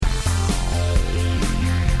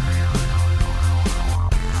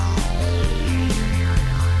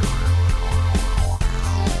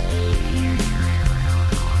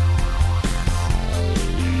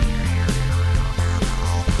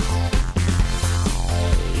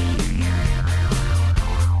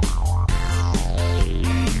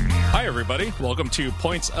everybody. Welcome to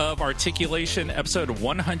Points of Articulation, episode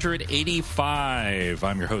 185.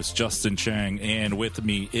 I'm your host, Justin Chang, and with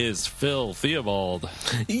me is Phil Theobald.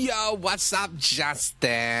 Yo, what's up,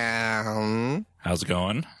 Justin? How's it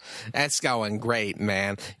going? It's going great,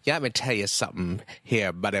 man. Yeah, let me tell you something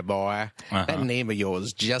here, buddy boy. That name of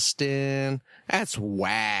yours, Justin, that's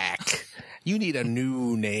whack. You need a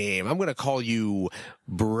new name. I'm going to call you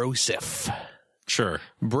Broseph. Sure.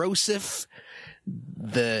 Broseph,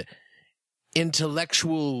 the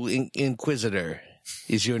intellectual inquisitor,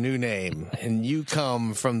 is your new name. And you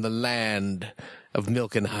come from the land of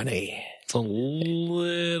milk and honey. It's a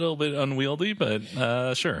little bit unwieldy, but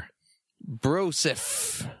sure.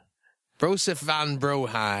 Broseph von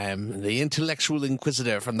Broheim, the intellectual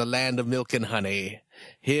inquisitor from the land of milk and honey,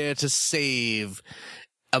 here to save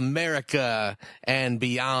America and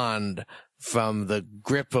beyond from the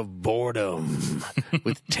grip of boredom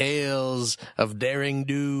with tales of daring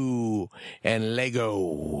do and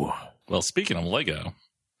Lego. Well, speaking of Lego,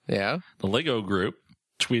 Yeah? the Lego group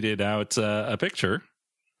tweeted out a picture.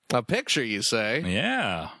 A picture, you say?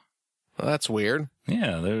 Yeah. Well, that's weird.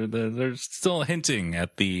 Yeah, they're still hinting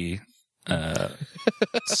at the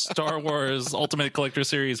Star Wars Ultimate Collector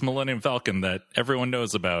Series Millennium Falcon that everyone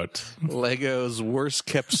knows about. Lego's worst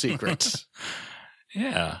kept secret.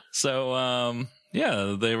 Yeah. So,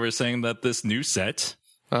 they were saying that this new set,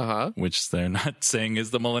 which they're not saying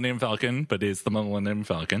is the Millennium Falcon, but is the Millennium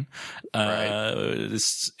Falcon,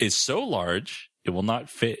 is so large, it will not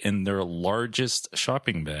fit in their largest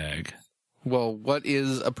shopping bag. Well, what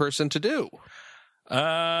is a person to do?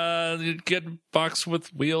 You'd get a box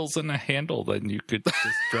with wheels and a handle that you could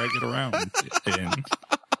just drag it around in.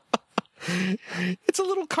 It's a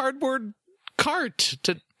little cardboard cart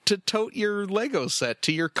to tote your Lego set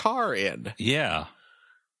to your car in. Yeah.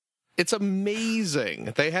 It's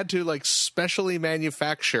amazing. They had to specially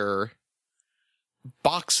manufacture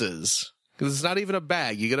boxes. Because it's not even a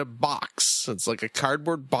bag. You get a box. It's like a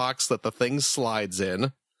cardboard box that the thing slides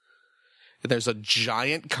in. There's a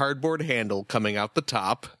giant cardboard handle coming out the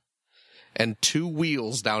top and two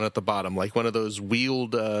wheels down at the bottom, like one of those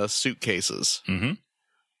wheeled suitcases. Mm-hmm.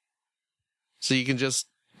 So you can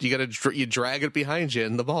you drag it behind you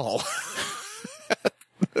in the mall.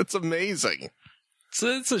 That's amazing. So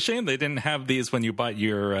it's a shame they didn't have these when you bought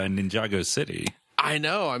your Ninjago City. I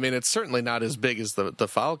know. I mean, it's certainly not as big as the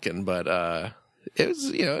Falcon, but it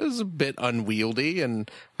was a bit unwieldy, and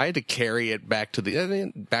I had to carry it back to the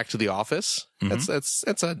office. Mm-hmm.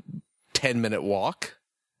 That's a 10-minute walk,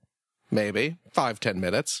 maybe 5-10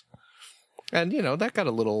 minutes, and that got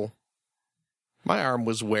a little. My arm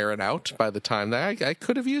was wearing out by the time that I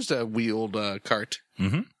could have used a wheeled cart.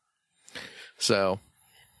 Mm-hmm. So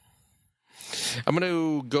I'm going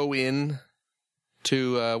to go in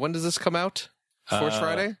to when does this come out? Force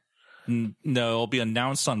Friday? No, it'll be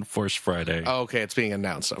announced on Force Friday. Oh, okay, it's being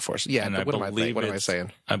announced on Force. Yeah, And what am I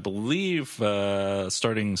saying? I believe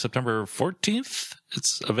starting September 14th,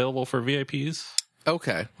 it's available for VIPs.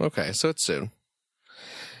 Okay, so it's soon.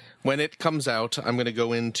 When it comes out, I'm going to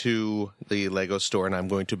go into the Lego store and I'm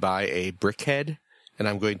going to buy a BrickHead, and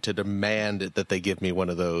I'm going to demand that they give me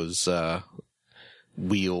one of those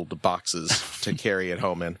wheeled boxes to carry it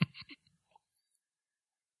home in.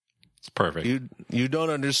 It's perfect. You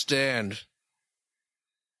don't understand.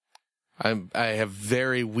 I have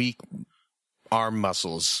very weak arm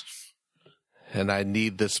muscles, and I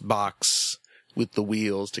need this box with the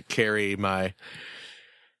wheels to carry my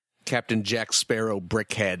Captain Jack Sparrow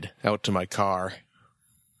BrickHead out to my car.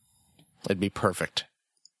 It'd be perfect.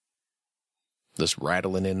 Just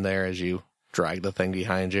rattling in there as you drag the thing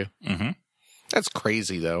behind you. Mm-hmm. That's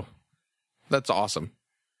crazy, though. That's awesome.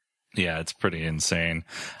 Yeah, it's pretty insane.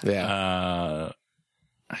 Yeah.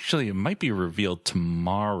 Actually, it might be revealed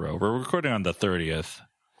tomorrow. We're recording on the 30th.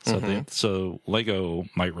 So, so Lego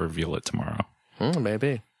might reveal it tomorrow.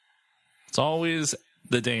 Maybe. It's always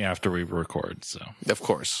the day after we record. So, of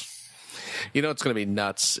course. What's going to be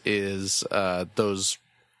nuts is those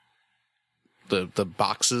the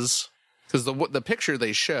boxes, because the picture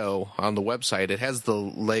they show on the website, it has the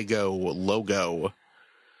Lego logo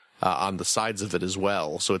on the sides of it as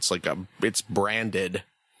well. So it's it's branded.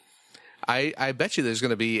 I bet you there's going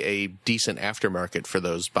to be a decent aftermarket for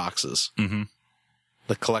those boxes. Mm-hmm.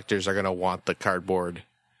 The collectors are going to want the cardboard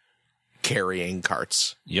carrying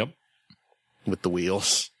carts. Yep. With the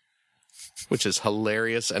wheels, which is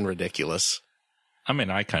hilarious and ridiculous. I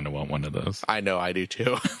mean, I kind of want one of those. I know, I do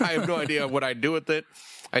too. I have no idea what I'd do with it.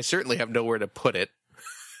 I certainly have nowhere to put it.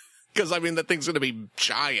 Because, that thing's going to be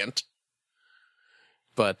giant.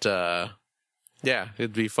 But, yeah,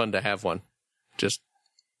 it'd be fun to have one. Just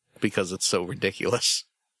because it's so ridiculous.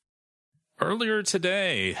 earlier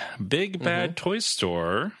today, Big Bad Toy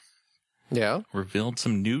Store revealed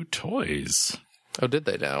some new toys. Oh, did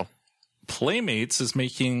they now? Playmates is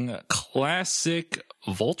making classic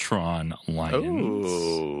Voltron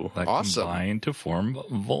lions that combine to form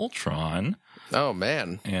Voltron. Oh,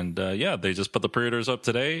 man. And they just put the pre-orders up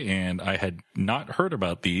today, and I had not heard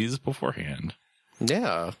about these beforehand.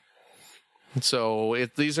 Yeah. So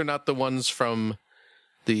these are not the ones from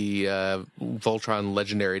the Voltron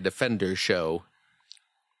Legendary Defender show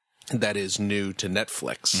that is new to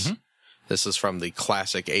Netflix. Mm-hmm. This is from the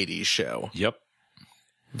classic 80s show. Yep.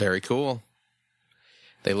 Very cool.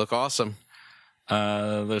 They look awesome.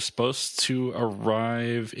 They're supposed to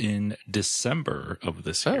arrive in December of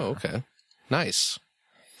this year. Oh, okay. Nice.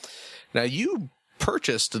 Now, you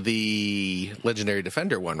purchased the Legendary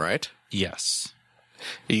Defender one, right? Yes.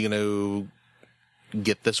 Are you going to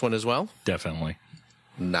get this one as well? Definitely.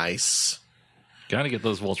 Nice. Got to get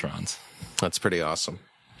those Voltrons. That's pretty awesome.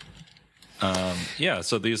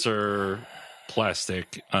 So these are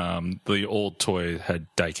plastic. The old toy had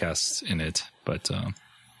die-cast in it, but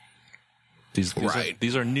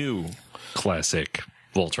these are new classic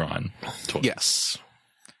Voltron toys. Yes.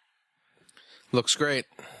 Looks great.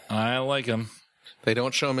 I like them. They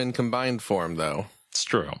don't show them in combined form, though. It's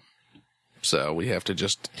true. So we have to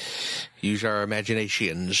just use our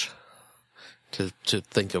imaginations to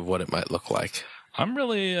think of what it might look like. I'm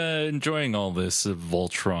really enjoying all this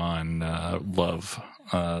Voltron love.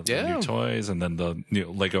 The new toys and then the new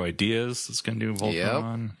Lego Ideas is going to do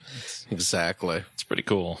Voltron. Yep. Exactly. It's pretty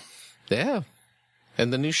cool. Yeah.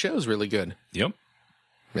 And the new show is really good. Yep.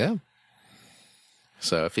 Yeah.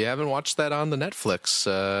 So if you haven't watched that on the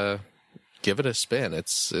Netflix, give it a spin.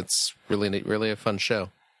 It's really neat, really a fun show.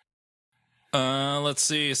 Let's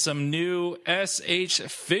see. Some new SH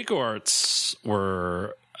Figuarts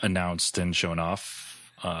were announced and shown off.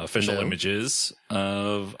 Official images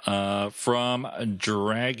of from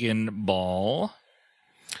Dragon Ball.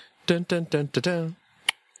 Dun dun dun dun dun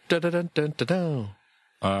dun dun dun dun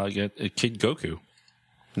dun. Kid Goku.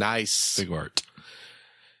 Nice. Figuart.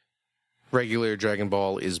 Regular Dragon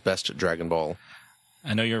Ball is best Dragon Ball.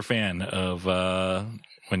 I know you're a fan of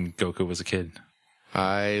when Goku was a kid.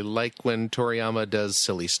 I like when Toriyama does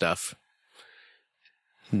silly stuff.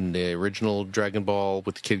 The original Dragon Ball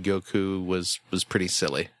with Kid Goku was pretty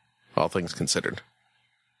silly, all things considered.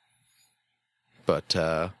 But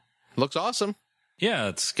looks awesome. Yeah,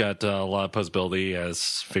 it's got a lot of posability, as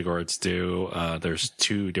Figuarts do. There's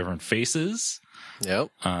 2 different faces.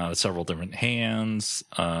 Yep. Several different hands.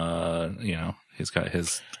 He's got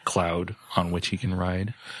his cloud on which he can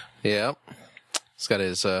ride. Yep. He's got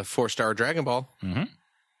his 4-star Dragon Ball. Mm-hmm.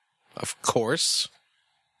 Of course.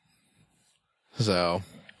 So,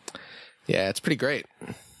 yeah, it's pretty great.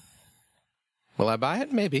 Will I buy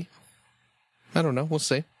it? Maybe. I don't know. We'll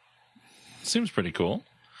see. Seems pretty cool.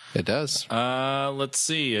 It does. Let's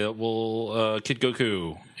see. Kid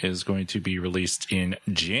Goku is going to be released in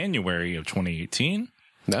January of 2018.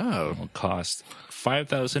 No. It will cost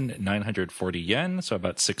 5,940 yen, so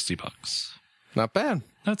about $60. Not bad.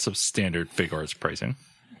 That's a standard Figuarts pricing.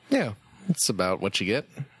 Yeah, it's about what you get.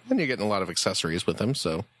 And you're getting a lot of accessories with them,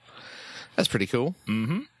 so that's pretty cool.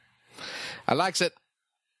 Mm-hmm. I likes it.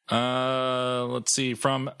 Let's see.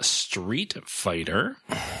 From Street Fighter.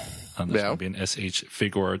 There's going to be an SH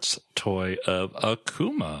Figuarts toy of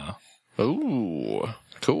Akuma. Ooh,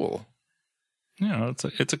 cool. Yeah, it's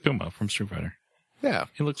Akuma from Street Fighter. Yeah.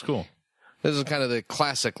 He looks cool. This is kind of the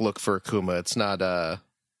classic look for Akuma. It's not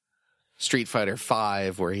Street Fighter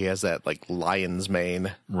V where he has that like lion's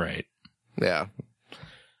mane. Right. Yeah.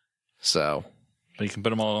 So. You can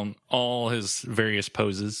put him on all his various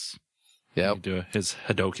poses. Yeah. Do his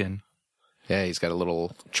Hadoken. Yeah, he's got a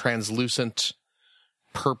little translucent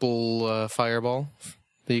purple fireball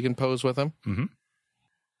that you can pose with him. Mm-hmm.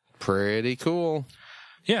 Pretty cool.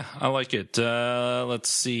 Yeah, I like it. Let's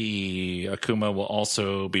see. Akuma will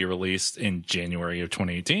also be released in January of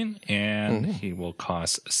 2018, and he will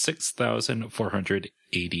cost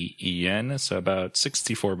 6,480 yen, so about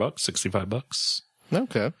 $64, $65.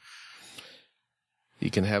 Okay.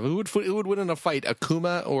 You can have who would win in a fight,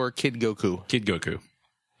 Akuma or Kid Goku? Kid Goku.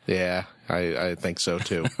 Yeah, I think so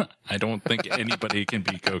too. I don't think anybody can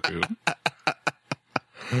beat Goku.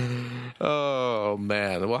 Oh,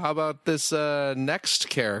 man. Well, how about this next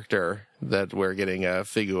character that we're getting a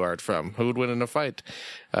Figuart from? Who would win in a fight?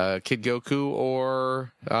 Kid Goku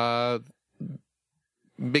or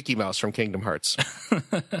Mickey Mouse from Kingdom Hearts?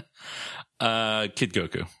 Kid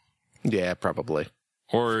Goku. Yeah, probably.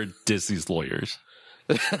 Or Disney's lawyers.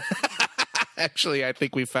 Actually, I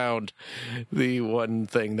think we found the one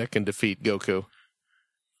thing that can defeat Goku.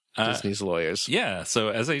 Disney's lawyers. Yeah,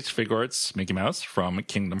 so SH Figuarts Mickey Mouse from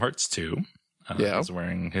Kingdom Hearts 2. He's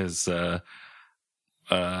wearing his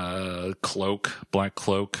cloak, black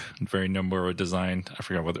cloak, very Nomura design. I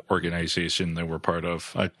forgot what organization they were part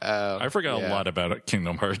of. I forgot a lot about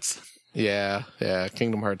Kingdom Hearts. Yeah.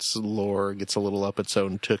 Kingdom Hearts lore gets a little up its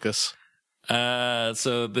own tookus.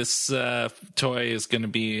 So this toy is going to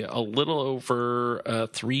be a little over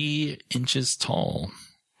 3 inches tall.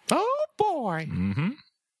 Oh boy! Mm-hmm.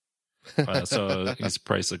 So he's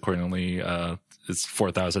priced accordingly. It's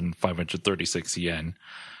 4,536 yen,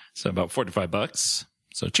 so about $45.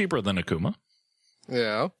 So cheaper than Akuma.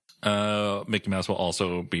 Yeah. Mickey Mouse will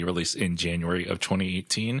also be released in January of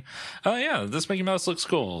 2018. Yeah, this Mickey Mouse looks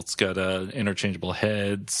cool. It's got interchangeable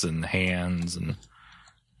heads and hands, and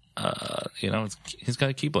he's got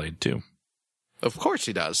a Keyblade too. Of course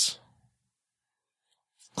he does.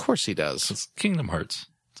 Of course he does. It's Kingdom Hearts.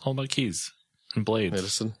 It's all about keys and blades.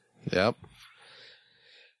 Medicine. Yep.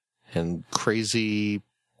 And crazy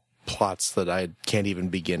plots that I can't even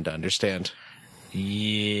begin to understand.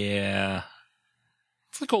 Yeah.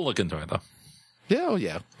 It's a cool looking toy though. Yeah, oh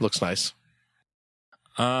yeah. Looks nice.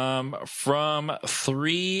 From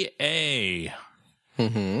 3A.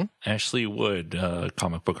 Mm-hmm. Ashley Wood,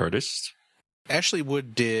 comic book artist. Ashley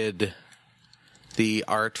Wood did the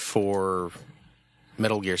art for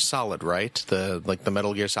Metal Gear Solid, right? The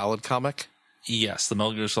Metal Gear Solid comic? Yes, the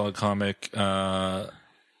Metal Gear Solid comic, and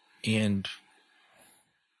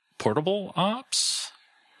Portable Ops?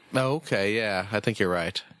 Oh, okay, yeah. I think you're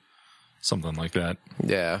right. Something like that.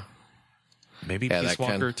 Yeah. Maybe Peace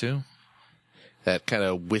Walker, too? That kind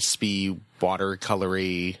of wispy,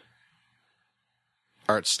 watercolory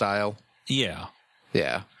art style. Yeah.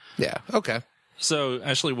 Yeah. Okay. So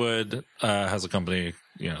Ashley Wood has a company,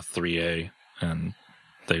 3A, and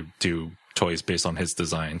they do toys based on his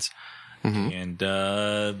designs. Mm-hmm. And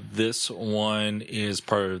this one is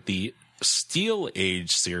part of the Steel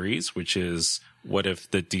Age series, which is what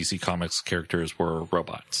if the DC Comics characters were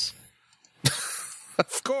robots?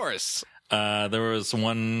 Of course. There was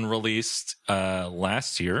one released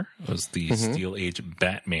last year. It was the Steel Age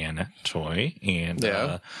Batman toy. And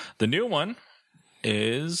the new one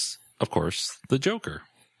is, of course, the Joker.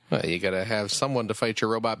 You got to have someone to fight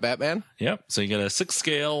your robot Batman. Yep. So you get a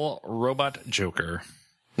 6-scale robot Joker.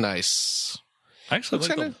 Nice. I actually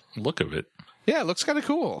like the look of it. Yeah, it looks kind of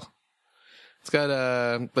cool. It's got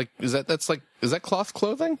is that cloth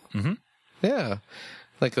clothing? Mm-hmm. Yeah.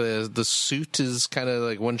 Like the suit is kind of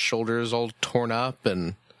like one shoulder is all torn up,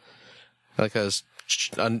 and like his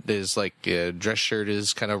dress shirt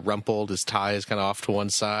is kind of rumpled. His tie is kind of off to one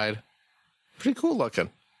side. Pretty cool looking.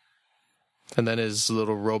 And then his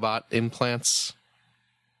little robot implants.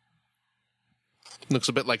 Looks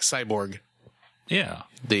a bit like Cyborg. Yeah.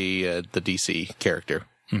 The DC character.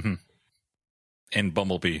 Mm-hmm. And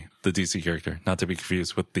Bumblebee, the DC character, not to be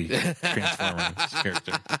confused with the Transformers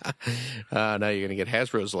character. Now you're going to get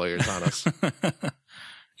Hasbro's lawyers on us.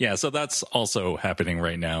 Yeah, so that's also happening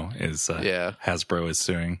right now. Hasbro is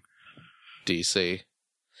suing DC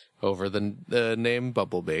over the name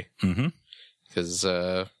Bumblebee. Mm-hmm. Because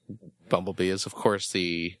Bumblebee is, of course,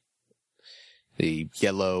 the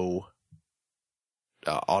yellow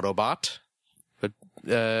Autobot. But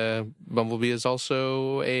Bumblebee is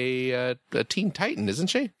also a Teen Titan, isn't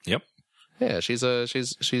she? Yep. Yeah, she's a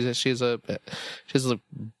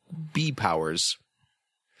bee powers.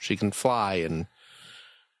 She can fly and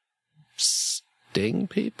sting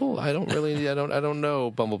people. I don't know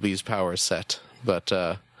Bumblebee's power set, but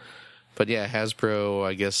yeah, Hasbro,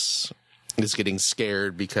 I guess, is getting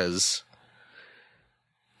scared because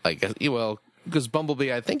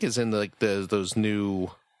Bumblebee, I think, is in those new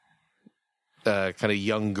kind of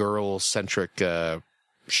young girl centric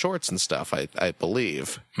shorts and stuff, I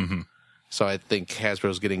believe. Mm-hmm. So I think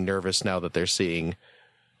Hasbro's getting nervous now that they're seeing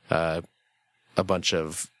a bunch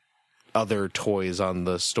of other toys on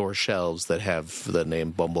the store shelves that have the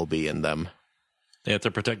name Bumblebee in them. They have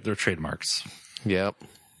to protect their trademarks. Yep.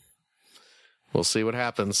 We'll see what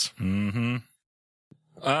happens. Mm-hmm.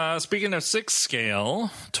 Speaking of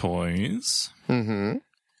 6-scale toys,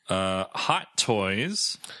 Hot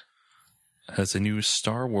Toys has a new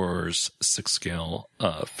Star Wars 6-scale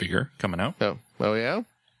figure coming out. Oh yeah?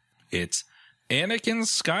 It's Anakin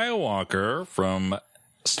Skywalker from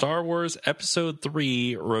Star Wars Episode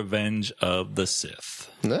 3, Revenge of the Sith.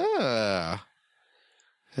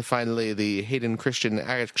 Finally, the Hayden Christian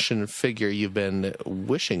action figure you've been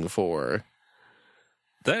wishing for.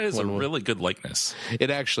 That is a really good likeness.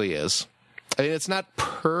 It actually is. I mean, it's not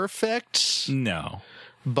perfect. No.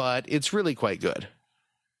 But it's really quite good.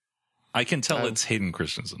 I can tell it's Hayden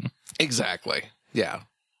Christensen. Exactly. Yeah.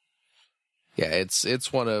 Yeah,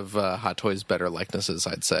 it's one of Hot Toys' better likenesses,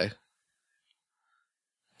 I'd say.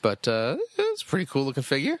 But it's a pretty cool looking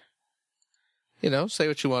figure. You know, say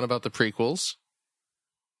what you want about the prequels,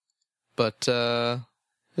 but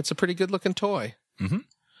it's a pretty good looking toy. Mm-hmm.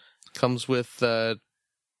 Comes with 2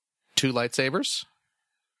 lightsabers.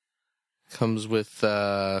 Comes with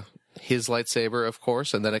his lightsaber, of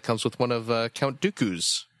course, and then it comes with one of Count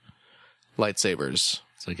Dooku's lightsabers.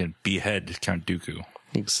 So you can behead Count Dooku.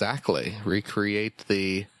 Exactly. Recreate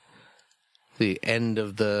the end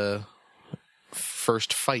of the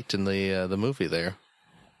first fight in the movie there.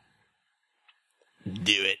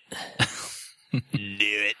 Do it. Do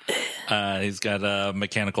it. He's got a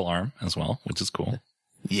mechanical arm as well, which is cool.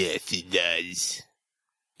 Yes, he does.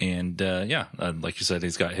 And like you said,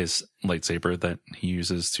 he's got his lightsaber that he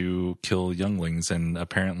uses to kill younglings, and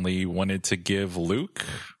apparently wanted to give Luke,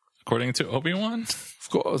 according to Obi-Wan. Of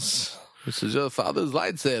course. This is your father's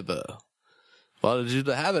lightsaber. Wanted you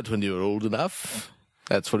to have it when you were old enough.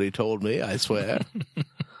 That's what he told me, I swear.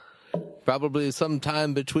 Probably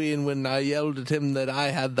sometime between when I yelled at him that I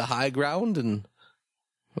had the high ground and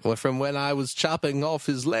from when I was chopping off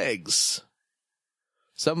his legs.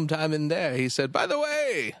 Sometime in there, he said, "By the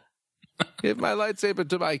way, give my lightsaber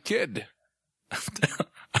to my kid."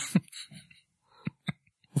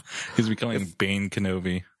 He's becoming Bane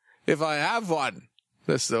Kenobi. If I have one,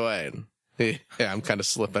 this is the way. Yeah, I'm kind of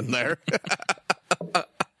slipping there.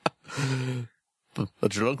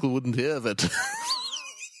 But your uncle wouldn't hear of it.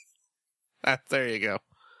 There you go.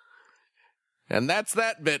 And that's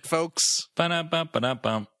that bit, folks.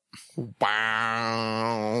 Ba-da-bum.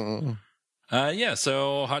 Wow.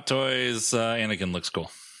 So Hot Toys, Anakin looks cool.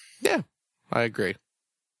 Yeah, I agree.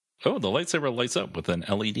 Oh, the lightsaber lights up with an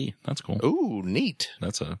LED. That's cool. Ooh, neat.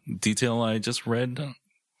 That's a detail I just read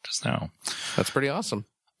just now. That's pretty awesome.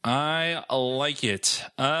 I like it.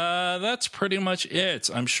 That's pretty much it.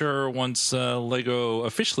 I'm sure once Lego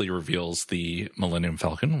officially reveals the Millennium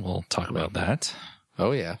Falcon, we'll talk about that.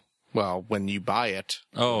 Oh, yeah. Well, when you buy it,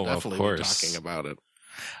 we'll definitely of course. be talking about it.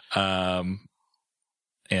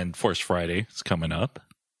 And Force Friday is coming up.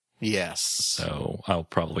 Yes. So I'll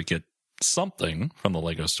probably get something from the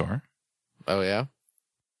Lego store. Oh, yeah?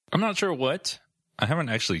 I'm not sure what. I haven't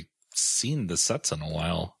actually seen the sets in a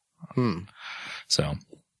while. So...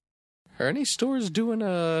 Are any stores doing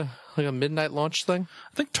a midnight launch thing?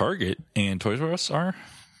 I think Target and Toys R Us are.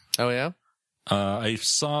 Oh, yeah? I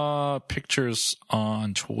saw pictures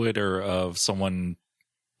on Twitter of someone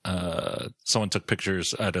took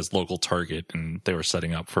pictures at his local Target, and they were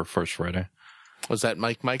setting up for First Friday. Was that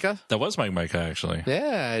Mike Micah? That was Mike Micah, actually.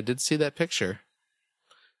 Yeah, I did see that picture.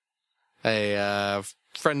 A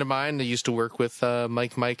friend of mine that used to work with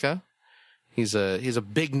Mike Micah. He's a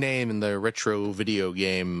big name in the retro video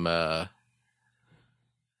game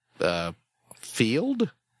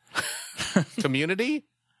field community,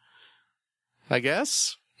 I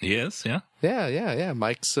guess. He is, yeah. Yeah.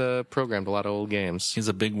 Mike's programmed a lot of old games. He's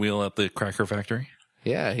a big wheel at the Cracker Factory.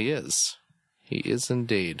 Yeah, he is. He is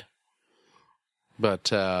indeed.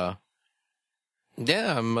 But I'm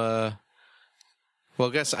well,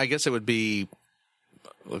 I guess it would be,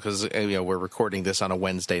 because we're recording this on a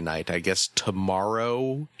Wednesday night. I guess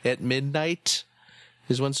tomorrow at midnight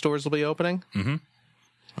is when stores will be opening. Mm-hmm.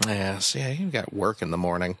 Yeah, you got work in the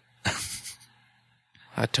morning.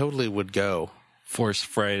 I totally would go. Force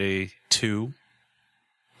Friday 2.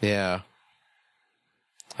 Yeah.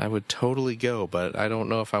 I would totally go, but I don't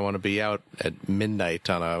know if I want to be out at midnight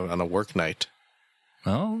on a work night.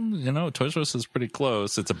 Well, Toys R Us is pretty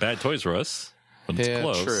close. It's a bad Toys R Us, but it's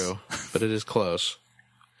close. Yeah, true. But it is close.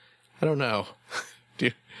 I don't know.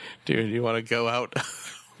 Do you want to go out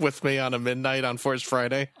with me on a midnight on Force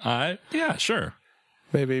Friday? Yeah, sure.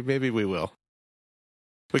 Maybe we will.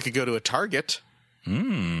 We could go to a Target.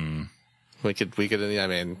 We could. I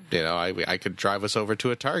mean, I could drive us over to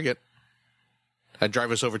a Target. I'd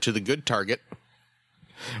drive us over to the good Target.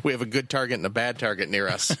 We have a good Target and a bad Target near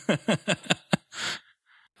us.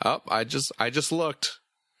 Oh, I just looked.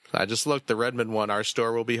 The Redmond one. Our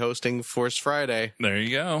store will be hosting Force Friday. There you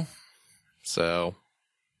go. So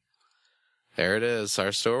there it is.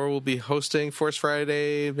 Our store will be hosting Force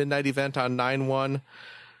Friday midnight event on 9/1.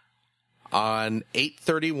 On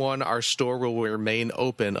 8/31, our store will remain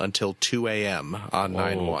open until 2 a.m. on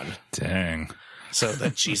 9/1. Dang. So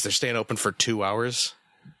they're staying open for 2 hours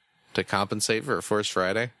to compensate for Force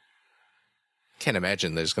Friday. Can't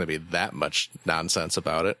imagine there's going to be that much nonsense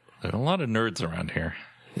about it. There are a lot of nerds around here.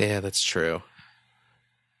 Yeah, that's true.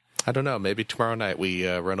 I don't know. Maybe tomorrow night we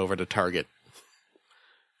run over to Target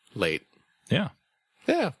late. Yeah.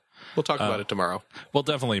 Yeah. We'll talk about it tomorrow. We'll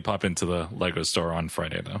definitely pop into the Lego store on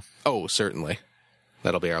Friday, though. Oh, certainly.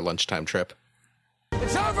 That'll be our lunchtime trip.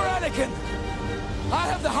 It's over, Anakin! I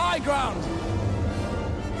have the high ground!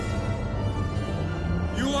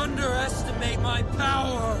 You underestimate my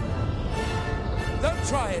power! Don't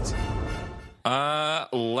try it!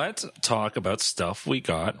 Let's talk about stuff we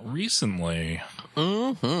got recently.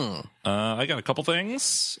 Mm-hmm. I got a couple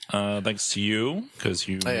things, thanks to you, because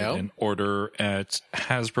you made an order at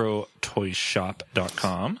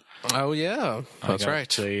HasbroToyShop.com. Oh, yeah. That's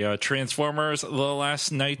right. A Transformers The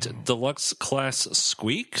Last Night Deluxe Class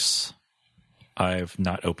Squeaks. I've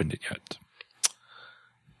not opened it yet.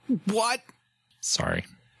 What? Sorry.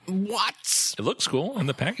 What? It looks cool in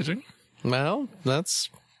the packaging. Well,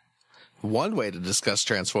 that's one way to discuss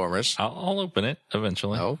Transformers. I'll open it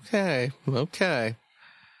eventually. Okay.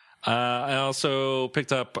 I also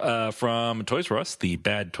picked up from Toys R Us, the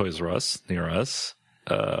bad Toys R Us near us,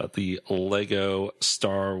 the Lego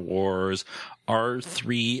Star Wars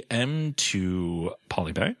R3M2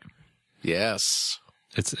 polybag. Yes.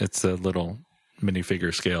 It's a little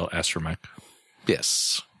minifigure scale astromech.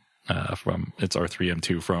 Yes. It's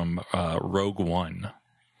R3M2 from Rogue One.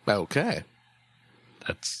 Okay.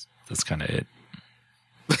 That's kind of it.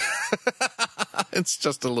 It's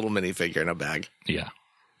just a little minifigure in a bag. Yeah.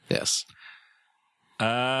 Yes.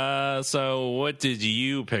 So what did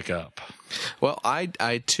you pick up? Well,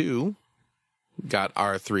 I too got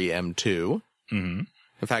R3M2. Mm-hmm.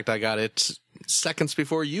 In fact, I got it seconds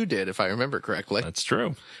before you did, if I remember correctly. That's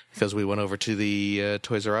true. Because we went over to the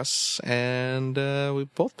Toys R Us and we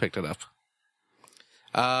both picked it up.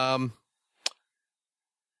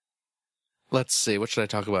 Let's see. What should I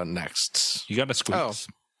talk about next? You got a Squeaks.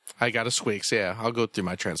 Oh, I got a Squeaks. Yeah, I'll go through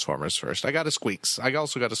my Transformers first. I got a Squeaks. I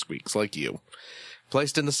also got a Squeaks, like you.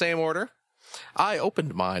 Placed in the same order. I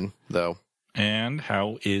opened mine, though. And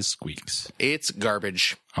how is Squeaks? It's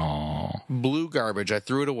garbage. Oh, Blue garbage. I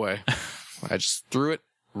threw it away. I just threw it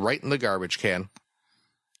right in the garbage can.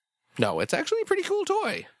 No, it's actually a pretty cool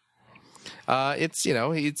toy. I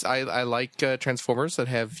like Transformers that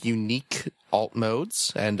have unique alt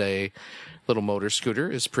modes, and a little motor scooter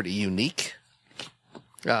is pretty unique.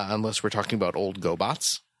 Unless we're talking about old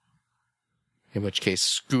GoBots. In which case,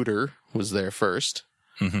 Scooter was there first.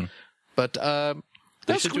 Mm-hmm. But,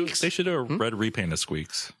 they should do a red repaint of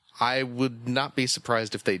Squeaks. I would not be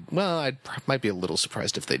surprised if they... Well, I might be a little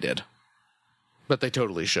surprised if they did. But they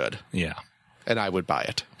totally should. Yeah. And I would buy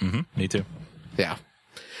it. Mm-hmm. Me too. Yeah.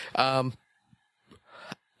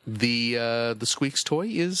 The Squeaks toy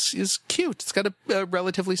is cute. It's got a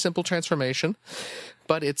relatively simple transformation,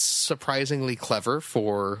 but it's surprisingly clever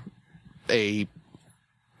for a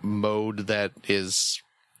mode that is...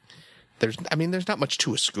 There's not much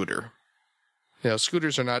to a scooter.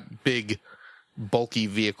 Scooters are not big, bulky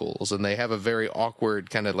vehicles, and they have a very awkward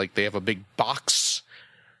kind of they have a big box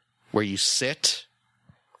where you sit,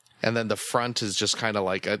 and then the front is just kind of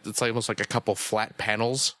it's almost like a couple flat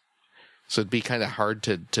panels. So it'd be kind of hard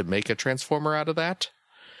to make a Transformer out of that.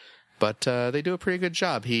 But they do a pretty good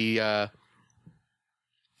job. The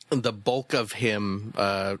bulk of him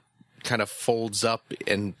kind of folds up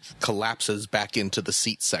and collapses back into the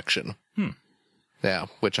seat section. Yeah,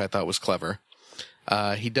 which I thought was clever.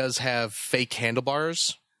 He does have fake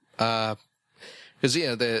handlebars. Because,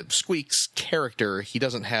 the Squeaks character, he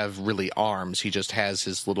doesn't have really arms. He just has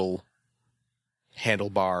his little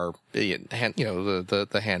handlebar,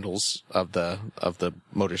 the handles of the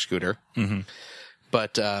motor scooter. Mm-hmm.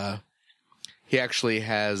 But he actually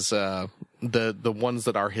has the ones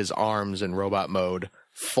that are his arms in robot mode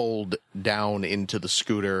fold down into the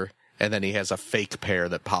scooter, and then he has a fake pair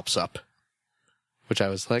that pops up. Which I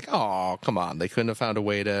was like, oh, come on. They couldn't have found a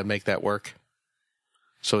way to make that work.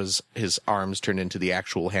 So his arms turn into the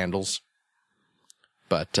actual handles.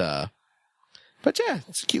 But yeah,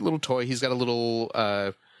 it's a cute little toy. He's got a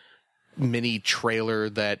little mini trailer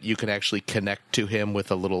that you can actually connect to him with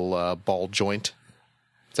a little ball joint.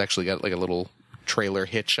 It's actually got a little trailer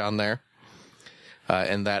hitch on there.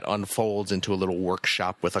 And that unfolds into a little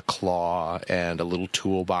workshop with a claw and a little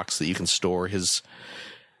toolbox that you can store his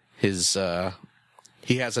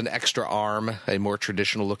he has an extra arm, a more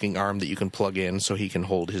traditional looking arm that you can plug in so he can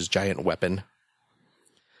hold his giant weapon.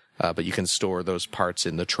 But you can store those parts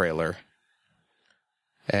in the trailer.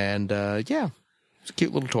 And, yeah, it's a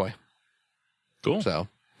cute little toy. Cool. So,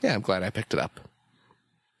 yeah, I'm glad I picked it up.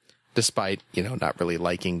 Despite, not really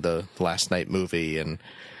liking the Last Night movie, and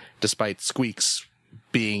despite Squeaks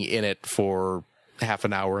being in it for half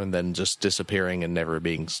an hour and then just disappearing and never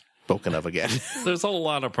being spoken of again. There's a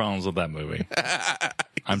lot of problems with that movie.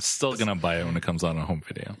 I'm still going to buy it when it comes out on home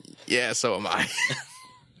video. Yeah, so am I.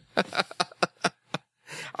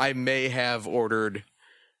 I may have ordered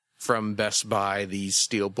from Best Buy the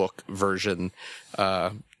Steelbook version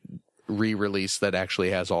re-release that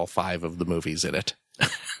actually has all 5 of the movies in it.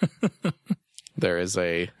 There is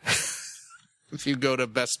a... If you go to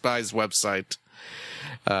Best Buy's website,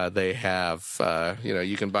 they have,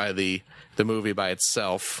 you can buy the movie by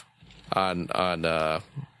itself on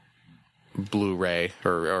Blu-ray,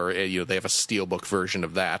 or they have a Steelbook version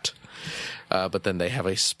of that. But then they have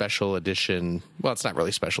a special edition. Well, it's not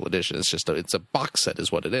really special edition. It's just it's a box set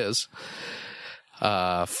is what it is.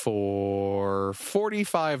 For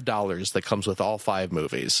 $45 that comes with all 5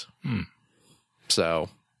 movies. So,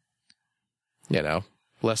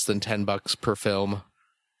 less than $10 per film.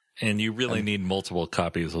 And you really need multiple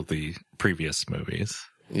copies of the previous movies.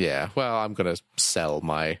 Yeah. Well, I'm going to sell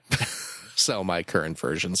my current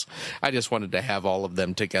versions. I just wanted to have all of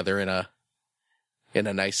them together in a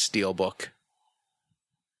nice Steelbook.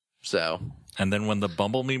 So. And then when the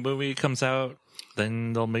Bumblebee movie comes out,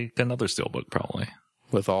 then they'll make another Steelbook probably.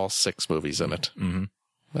 With all 6 movies in it.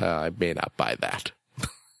 Mm-hmm. I may not buy that.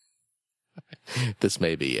 This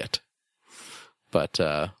may be it. But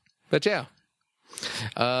yeah.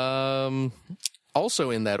 Also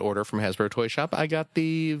in that order from Hasbro Toy Shop, I got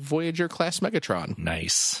the Voyager Class Megatron.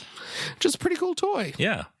 Nice. Which is a pretty cool toy.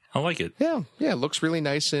 Yeah, I like it. Yeah, it looks really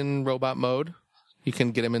nice in robot mode. You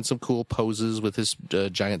can get him in some cool poses with his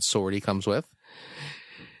giant sword he comes with.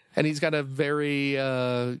 And he's got a very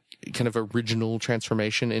kind of original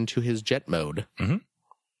transformation into his jet mode.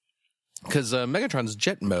 Because Megatron's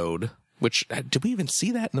jet mode, which, did we even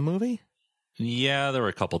see that in the movie? Yeah, there were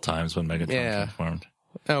a couple times when Megatron transformed.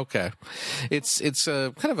 Okay. It's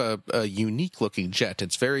kind of a unique looking jet.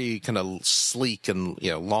 It's very kind of sleek and,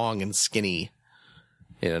 long and skinny.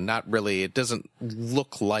 Not really, it doesn't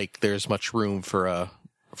look like there's much room for a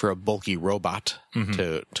bulky robot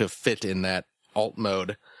to fit in that alt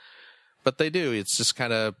mode. But they do. It's just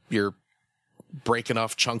kind of, you're breaking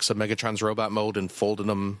off chunks of Megatron's robot mode and folding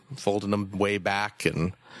them way back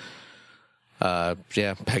and,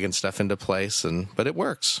 pegging stuff into place. But it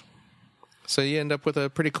works. So you end up with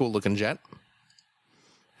a pretty cool looking jet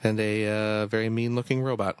and a very mean looking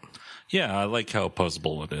robot. Yeah, I like how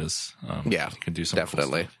posable it is. You can do some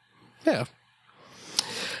definitely. Cool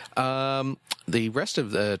yeah. The rest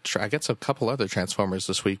of I got a couple other Transformers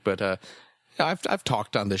this week, but I've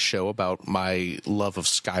talked on this show about my love of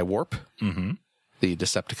Skywarp, the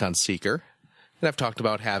Decepticon Seeker, and I've talked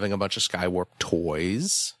about having a bunch of Skywarp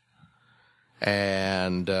toys,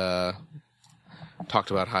 and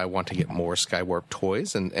talked about how I want to get more Skywarp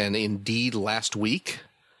toys, and indeed last week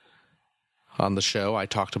on the show I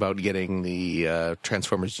talked about getting the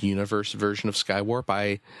Transformers Universe version of Skywarp.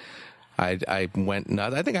 I went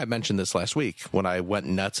nuts. I think I mentioned this last week when I went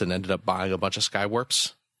nuts and ended up buying a bunch of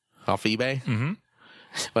Skywarps off eBay.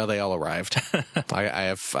 Well, they all arrived. I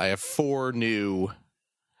have 4 new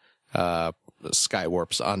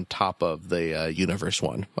Skywarps on top of the Universe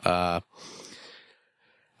one.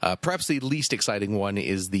 Perhaps the least exciting one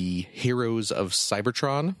is the Heroes of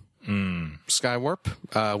Cybertron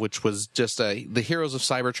Skywarp, which was just the Heroes of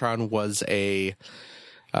Cybertron was a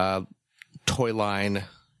toy line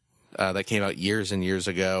that came out years and years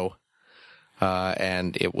ago,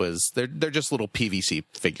 and it was they're just little PVC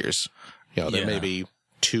figures. They're maybe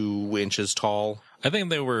 2 inches tall. I think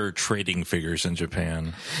they were trading figures in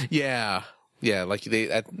Japan. Yeah, like they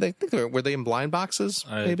think were they in blind boxes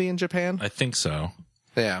maybe in Japan? I think so.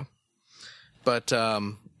 Yeah, but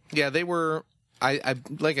they were.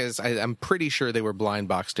 I'm pretty sure they were blind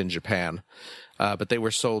boxed in Japan, but they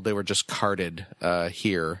were sold. They were just carded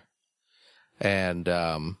here, and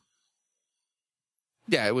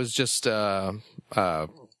it was just a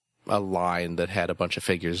line that had a bunch of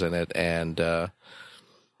figures in it, and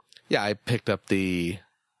I picked up the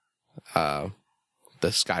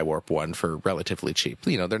Skywarp one for relatively cheap.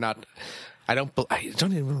 They're not. I don't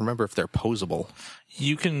even remember if they're posable.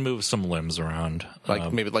 You can move some limbs around,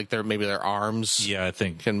 maybe their arms. Yeah, I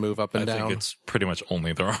think can move up and down. I think it's pretty much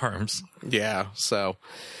only their arms. Yeah. So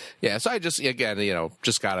I just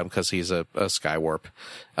just got him because he's a Skywarp.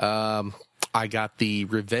 I got the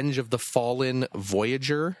Revenge of the Fallen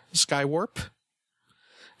Voyager Skywarp,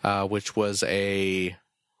 which was the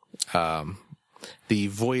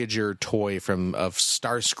Voyager toy of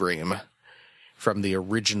Starscream from the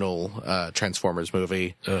original Transformers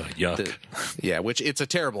movie. Yuck. Which it's a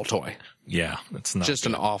terrible toy. Yeah, it's not just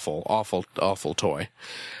good. An awful toy.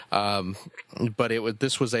 But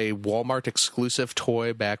this was a Walmart exclusive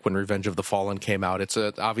toy back when Revenge of the Fallen came out. It's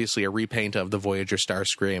obviously a repaint of the Voyager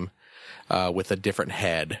Starscream with a different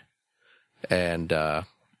head, and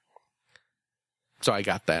So I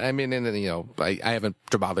got that. I mean, and then, you know, I haven't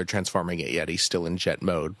bothered transforming it yet. He's still in jet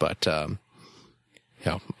mode, but, you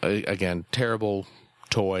know, again, terrible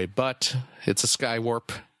toy, but it's a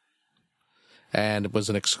Skywarp, and it was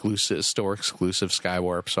an exclusive, store exclusive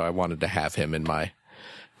Skywarp, so I wanted to have him in my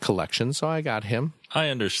collection, so I got him. I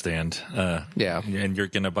understand. Yeah. And you're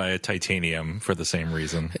going to buy a titanium for the same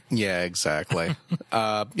reason. Yeah, exactly.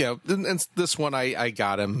 You know, and this one I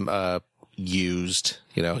got him, used.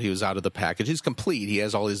 You know, he was out of the package. He's complete. He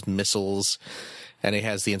has all his missiles and he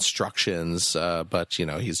has the instructions, but you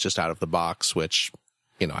know, he's just out of the box, which,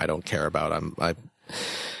 you know, I don't care about. I'm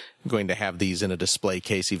going to have these in a display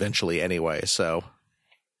case eventually anyway, so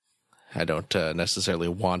I don't necessarily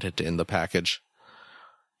want it in the package.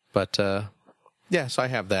 But yeah, so I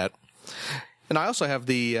have that. And I also have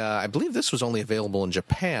the I believe this was only available in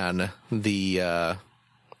Japan, the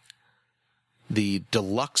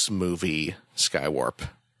deluxe movie Skywarp.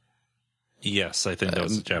 Yes, I think that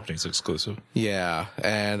was a Japanese exclusive. Yeah,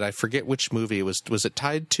 and I forget which movie it was. Was it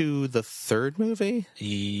tied to the third movie?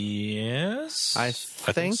 Yes. I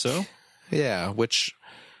think so. Yeah, which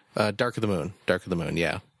Dark of the Moon. Dark of the Moon,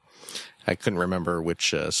 yeah. I couldn't remember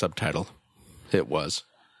which subtitle it was.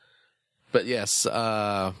 But yes, this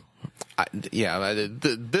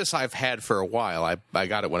I've had for a while. I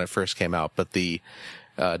got it when it first came out, but the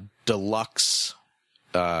deluxe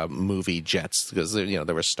movie jets, because you know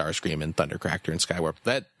there was Starscream and Thundercracker and Skywarp.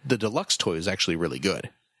 That the deluxe toy is actually really good.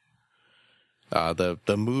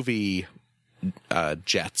 The movie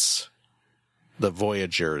jets, the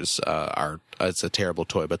Voyagers it's a terrible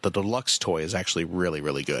toy, but the deluxe toy is actually really,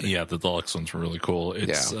 really good. Yeah, the deluxe ones were really cool.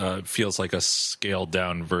 It's feels like a scaled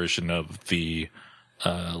down version of the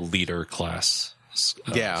leader class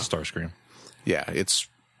Starscream. Yeah, it's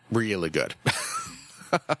really good.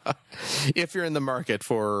 If you're in the market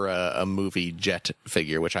for a movie jet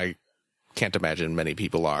figure, which I can't imagine many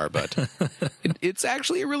people are, but it's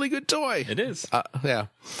actually a really good toy. It is. Yeah.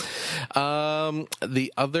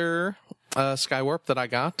 The other Skywarp that I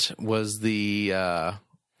got was the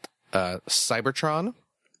Cybertron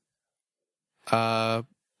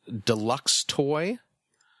deluxe toy,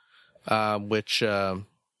 which I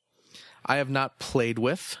have not played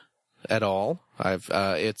with at all.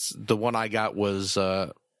 It's the one I got was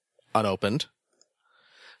unopened,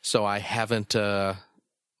 so I haven't. This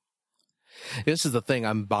is the thing.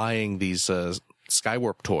 I'm buying these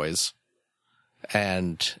Skywarp toys,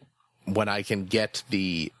 and when I can get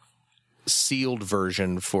the sealed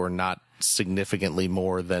version for not significantly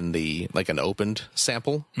more than an opened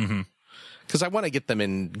sample, because I want to get them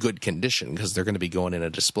in good condition because they're going to be going in a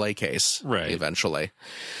display case eventually.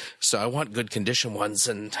 So I want good condition ones,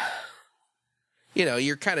 and you know,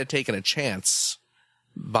 you're kind of taking a chance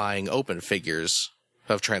buying open figures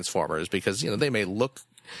of Transformers because, you know, they may look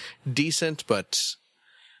decent, but,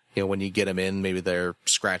 you know, when you get them in, maybe they're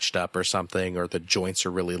scratched up or something, or the joints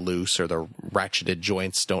are really loose, or the ratcheted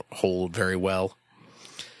joints don't hold very well.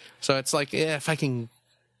 So it's like, yeah, if I can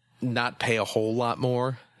not pay a whole lot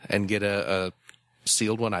more and get a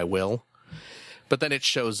sealed one, I will. But then it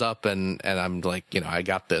shows up and I'm like, you know, I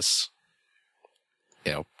got this,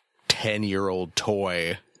 you know, 10-year-old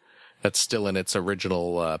toy that's still in its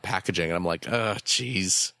original packaging, and I'm like, oh,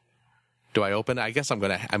 geez, do I open it? I guess I'm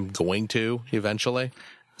going to eventually.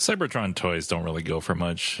 Cybertron toys don't really go for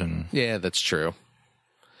much, and yeah, that's true.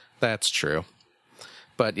 That's true.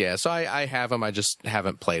 But yeah, so I have them. I just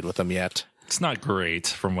haven't played with them yet. It's not great,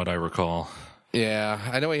 from what I recall. Yeah,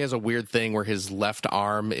 I know he has a weird thing where his left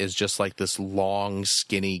arm is just like this long,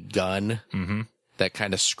 skinny gun that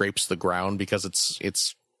kind of scrapes the ground because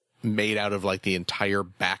it's made out of like the entire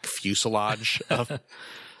back fuselage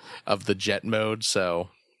of the jet mode, so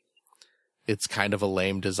it's kind of a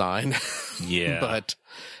lame design. Yeah.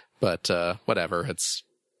 but whatever, it's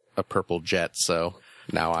a purple jet, so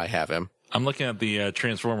now I have him. I'm looking at the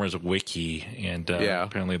Transformers wiki, and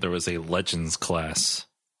apparently there was a Legends class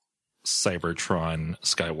Cybertron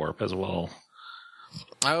Skywarp as well.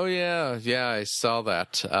 Oh, yeah, I saw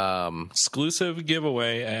that. Exclusive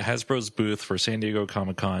giveaway at Hasbro's booth for San Diego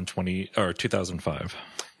Comic-Con 2005.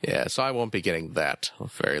 Yeah, so I won't be getting that,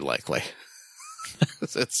 very likely.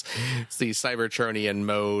 It's the Cybertronian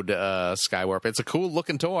mode Skywarp. It's a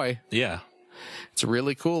cool-looking toy. Yeah. It's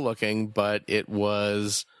really cool-looking, but it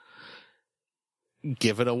was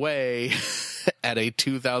given away at a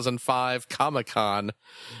 2005 Comic-Con.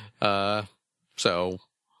 So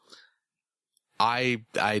I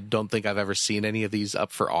don't think I've ever seen any of these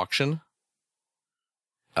up for auction.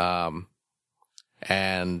 And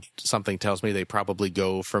something tells me they probably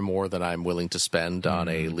go for more than I'm willing to spend on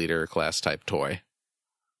a leader class type toy.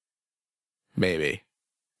 Maybe.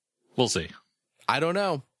 We'll see. I don't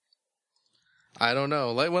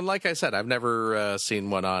know. Like I said, I've never seen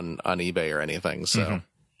one on eBay or anything.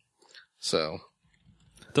 So,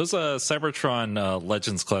 those Cybertron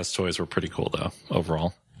Legends class toys were pretty cool, though.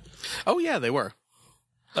 Overall. Oh yeah, they were.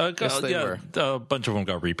 Yes, they were. A bunch of them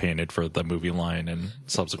got repainted for the movie line and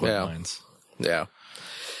subsequent lines. Yeah.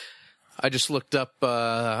 I just looked up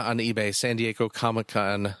on eBay San Diego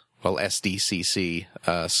Comic-Con, well, SDCC,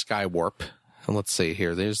 Skywarp. And let's see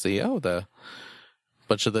here. There's the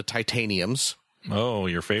bunch of the titaniums. Oh,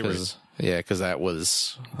 your favorite. Because that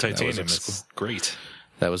was... Titanium is great.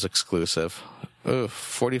 That was exclusive. Oh,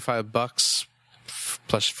 $45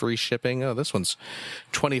 plus free shipping. Oh, this one's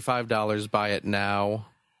 $25. Buy it now.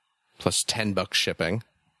 Plus $10 shipping.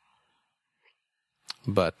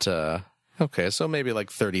 But, okay, so maybe like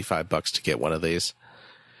 $35 to get one of these.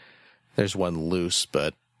 There's one loose,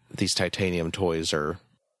 but these titanium toys are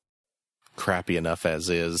crappy enough as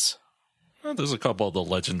is. Well, there's a couple of the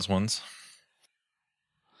Legends ones.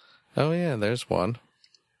 Oh, yeah, there's one.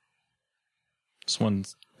 This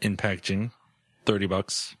one's in packaging.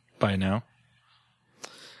 $30. Buy now.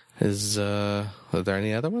 Are there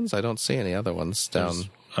any other ones? I don't see any other ones down.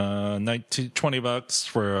 $20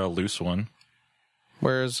 for a loose one.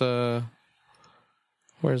 Where's that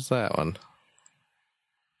one?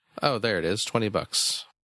 Oh, there it is. $20.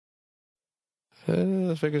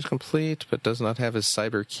 The figure's complete, but does not have his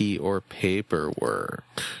cyber key or paperwork.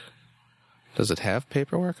 Does it have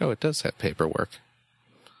paperwork? Oh, it does have paperwork.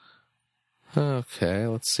 Okay,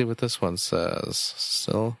 let's see what this one says.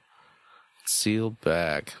 Still sealed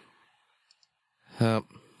bag.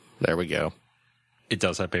 There we go. It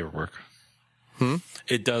does have paperwork.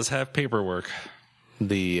 It does have paperwork.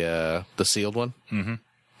 The sealed one? Mm-hmm.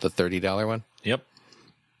 The $30 one? Yep.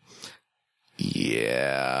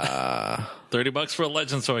 Yeah. $30 for a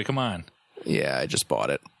Legends toy, come on. Yeah, I just bought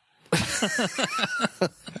it.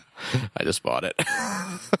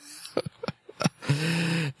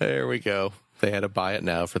 There we go. They had to buy it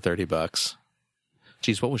now for $30.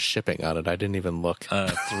 Geez, what was shipping on it? I didn't even look.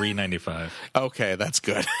 $3.95. Okay, that's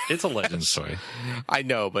good. It's a Legends toy. I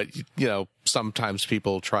know, but sometimes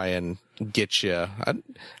people try and get you.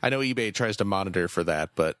 I know eBay tries to monitor for that,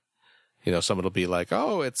 but someone will be like,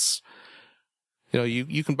 "Oh, it's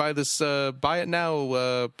you can buy this. Buy it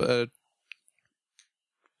now.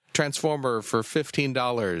 Transformer for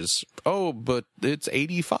 $15. Oh, but it's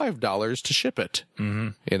 $85 to ship it."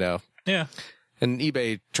 Mm-hmm. Yeah. And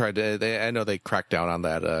eBay tried to. I know they cracked down on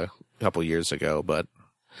that a couple years ago, but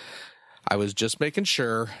I was just making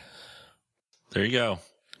sure. There you go.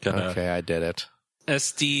 Okay, I did it.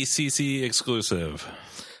 SDCC exclusive.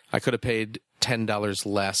 I could have paid $10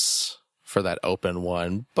 less for that open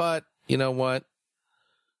one, but you know what?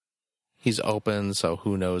 He's open, so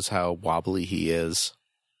who knows how wobbly he is.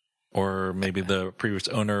 Or maybe the previous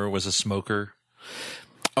owner was a smoker.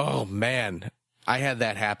 Oh, man. I had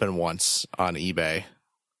that happen once on eBay.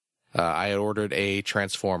 I had ordered a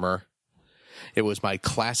Transformer. It was my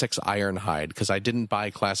Classics Ironhide, because I didn't buy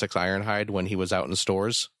Classics Ironhide when he was out in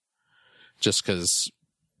stores, just because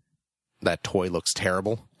that toy looks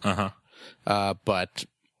terrible. But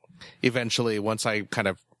eventually, once I kind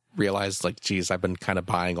of realized, geez, I've been kind of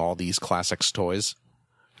buying all these Classics toys.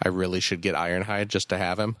 I really should get Ironhide just to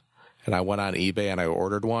have him. And I went on eBay and I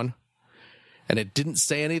ordered one. And it didn't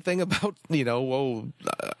say anything about,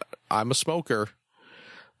 I'm a smoker.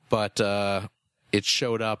 But it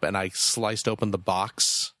showed up and I sliced open the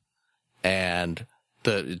box and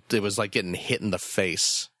it was like getting hit in the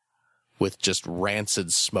face with just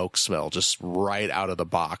rancid smoke smell just right out of the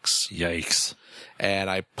box. Yikes. And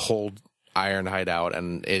I pulled Ironhide out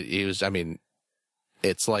and it was,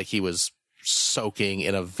 it's like he was soaking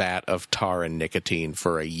in a vat of tar and nicotine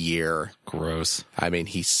for a year. Gross.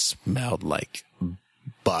 He smelled like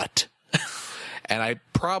butt. And I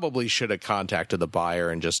probably should have contacted the buyer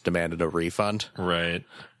and just demanded a refund. Right.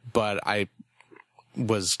 But I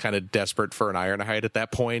was kind of desperate for an Ironhide at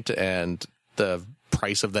that point, and the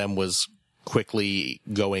price of them was quickly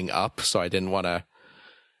going up, so I didn't want to...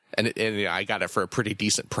 And I got it for a pretty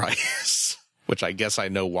decent price, which I guess I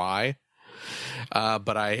know why.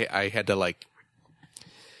 But I had to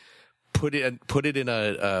put it in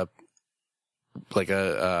a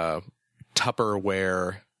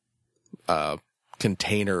Tupperware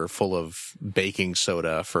container full of baking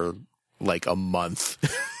soda for a month.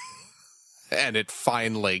 And it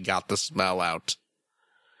finally got the smell out.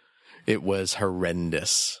 It was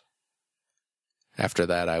horrendous. After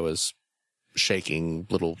that, I was shaking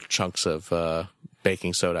little chunks of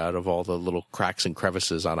baking soda out of all the little cracks and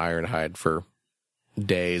crevices on Ironhide for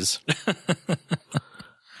days.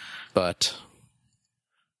 But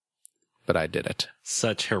but I did it.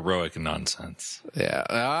 Such heroic nonsense.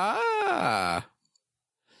 Yeah.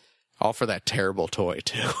 All for that terrible toy,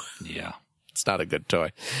 too. Yeah. It's not a good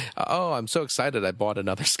toy. I'm so excited I bought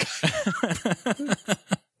another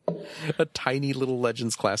a tiny little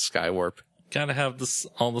Legends class Skywarp. Gotta have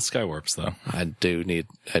all the Skywarps, though. I do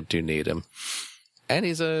need him. And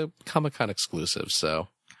he's a Comic-Con exclusive, so...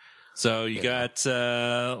 So you got,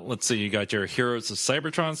 let's see, you got your Heroes of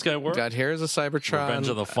Cybertron Skywarp. Got Heroes of Cybertron. Revenge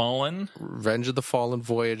of the Fallen. Revenge of the Fallen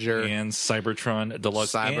Voyager. And Cybertron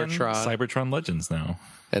Deluxe. Cybertron. And Cybertron Legends now.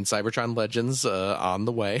 And Cybertron Legends on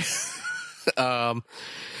the way.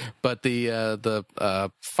 But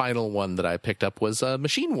the final one that I picked up was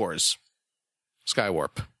Machine Wars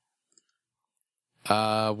Skywarp.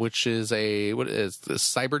 Which is the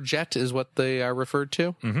Cyberjet is what they are referred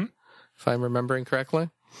to. Mm-hmm. If I'm remembering correctly.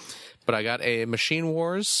 But I got a Machine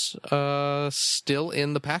Wars still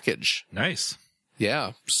in the package. Nice.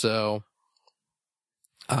 Yeah, so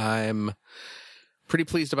I'm pretty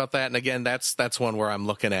pleased about that. And again, that's one where I'm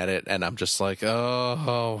looking at it and I'm just like,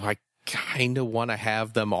 I kind of want to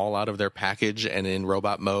have them all out of their package and in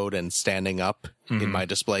robot mode and standing up in my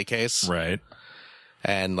display case. Right.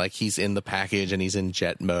 And like he's in the package and he's in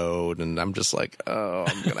jet mode and I'm just like,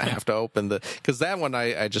 I'm going to have to open because that one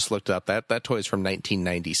I just looked up, that toy is from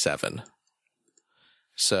 1997.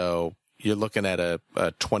 So you're looking at a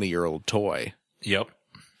 20-year-old toy. Yep.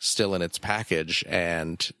 Still in its package.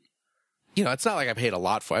 And, it's not like I paid a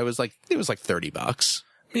lot for it. It was like $30.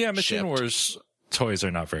 Yeah. Machine Wars toys are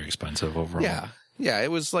not very expensive overall. Yeah. Yeah. It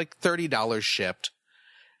was like $30 shipped.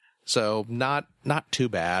 So not too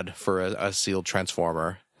bad for a sealed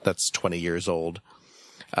Transformer that's 20 years old.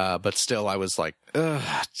 But still, I was like,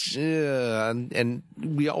 and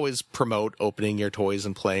we always promote opening your toys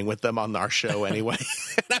and playing with them on our show anyway.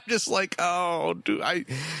 And I'm just like,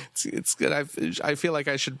 it's good. I feel like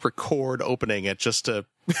I should record opening it just to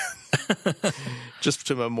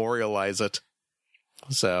memorialize it.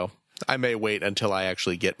 So I may wait until I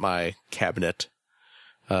actually get my cabinet.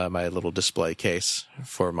 My little display case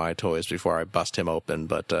for my toys before I bust him open.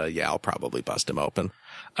 But I'll probably bust him open.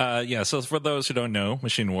 So for those who don't know,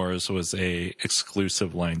 Machine Wars was a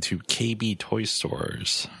exclusive line to KB Toy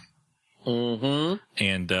Stores. Mm-hmm.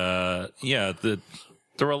 And there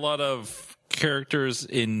were a lot of characters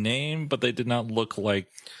in name, but they did not look like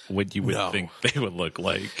what you would think they would look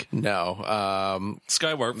like. No.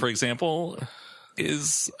 Skywarp, for example,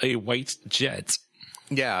 is a white jet.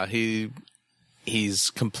 Yeah, He's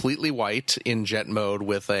completely white in jet mode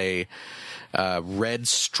with a red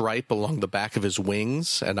stripe along the back of his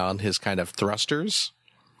wings and on his kind of thrusters.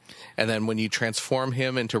 And then when you transform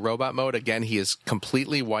him into robot mode, again, he is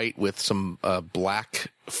completely white with some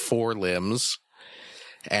black forelimbs.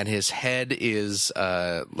 And his head is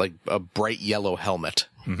like a bright yellow helmet.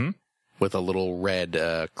 Mm-hmm. With a little red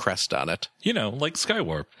crest on it. Like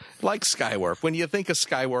Skywarp. Like Skywarp. When you think of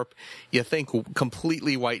Skywarp, you think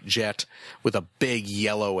completely white jet with a big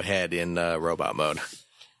yellow head in robot mode.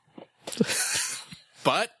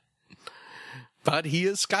 But he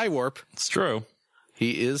is Skywarp. It's true.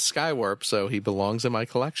 He is Skywarp, so he belongs in my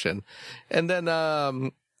collection. And then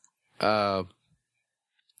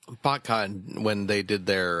BotCon, when they did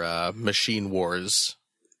their Machine Wars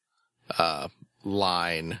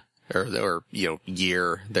line... Or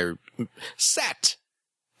year, their set.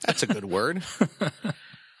 That's a good word.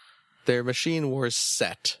 Their Machine Wars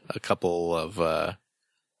set a couple of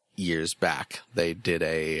years back. They did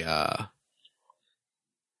an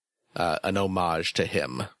homage to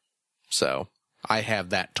him. So I have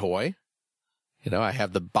that toy. I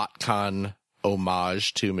have the BotCon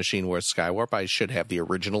homage to Machine Wars Skywarp. I should have the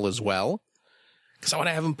original as well. Because I want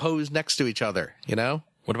to have them posed next to each other,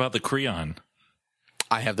 What about the Creon?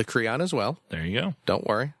 I have the Creon as well. There you go. Don't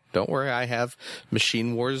worry. I have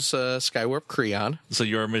Machine Wars Skywarp Creon. So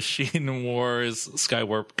you're Machine Wars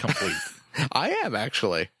Skywarp complete. I am,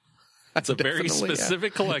 actually. It's a very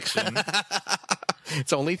specific collection.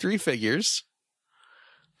 It's only 3 figures.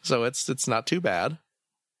 So it's not too bad.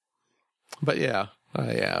 But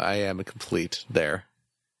I am complete there.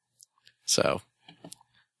 So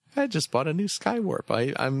I just bought a new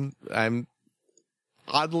Skywarp. I'm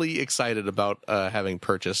oddly excited about having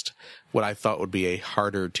purchased what I thought would be a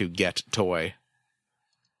harder to get toy.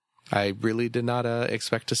 I really did not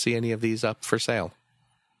expect to see any of these up for sale.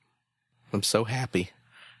 I'm so happy.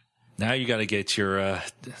 Now you got to get your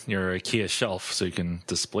IKEA shelf so you can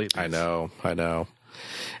display these. I know.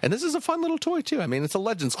 And this is a fun little toy too. I mean, it's a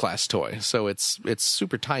Legends class toy, so it's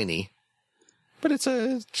super tiny, but it's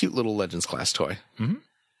a cute little Legends class toy. Mm-hmm.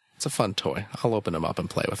 It's a fun toy. I'll open them up and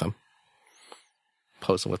play with them.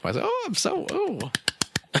 Pose them with myself.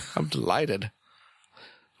 I'm delighted.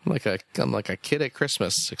 I'm like a kid at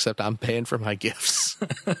Christmas, except I'm paying for my gifts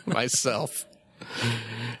myself.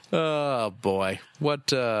 Oh boy. What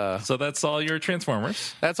So that's all your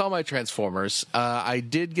Transformers? That's all my Transformers. I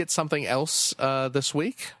did get something else this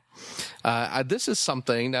week. This is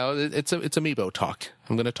something now it's Amiibo talk.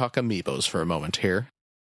 I'm going to talk Amiibos for a moment here.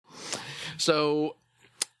 So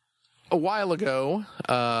a while ago,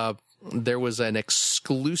 there was an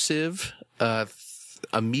exclusive Amiibo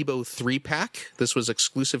 3-pack. This was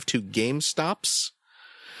exclusive to GameStops.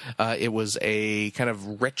 It was a kind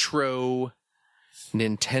of retro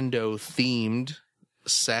Nintendo-themed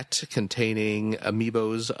set containing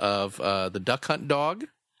Amiibos of the Duck Hunt dog,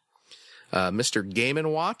 Mr. Game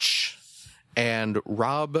 & Watch, and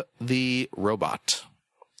Rob the Robot.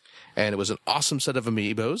 And it was an awesome set of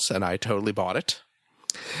Amiibos, and I totally bought it.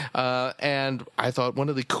 And I thought one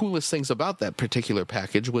of the coolest things about that particular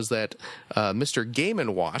package was that Mr. Game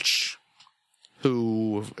 & Watch,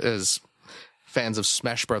 who, as fans of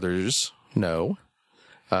Smash Brothers know,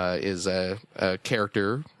 is a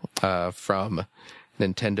character from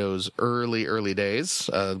Nintendo's early days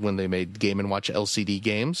when they made Game & Watch LCD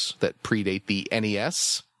games that predate the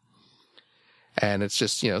NES. And it's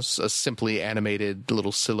just, a simply animated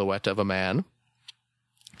little silhouette of a man.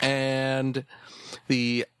 And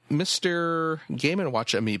the Mr. Game &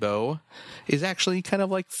 Watch amiibo is actually kind of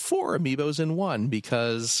like 4 amiibos in one,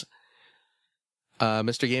 because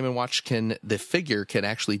Mr. Game & Watch the figure can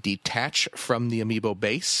actually detach from the amiibo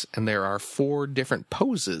base, and there are 4 different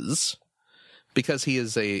poses. Because he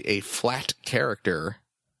is a flat character,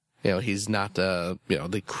 he's not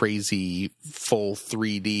the crazy full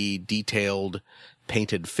 3D detailed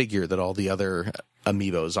painted figure that all the other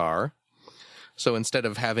amiibos are. So instead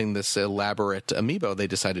of having this elaborate amiibo, they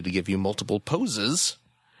decided to give you multiple poses,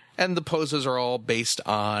 and the poses are all based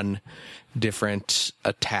on different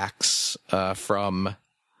attacks from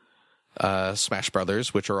Smash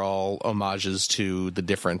Brothers, which are all homages to the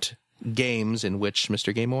different games in which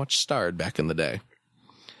Mr. Game & Watch starred back in the day.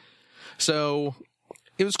 So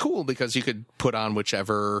it was cool because you could put on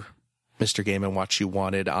whichever Mr. Game & Watch you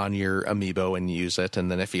wanted on your amiibo and use it, and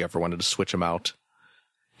then if you ever wanted to switch them out,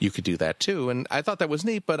 you could do that too. And I thought that was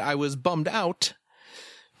neat, but I was bummed out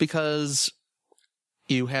because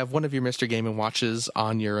you have one of your Mr. Game & Watches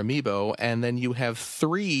on your amiibo, and then you have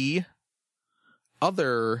 3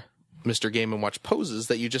 other Mr. Game & Watch poses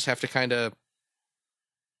that you just have to kind of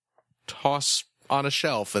toss on a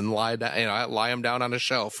shelf and lie them down on a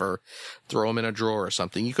shelf or throw them in a drawer or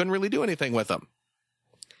something. You couldn't really do anything with them.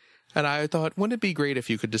 And I thought, wouldn't it be great if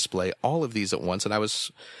you could display all of these at once? And I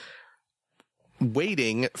was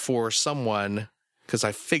waiting for someone, because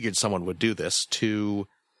I figured someone would do this, to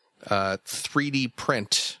 3D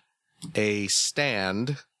print a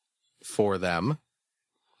stand for them,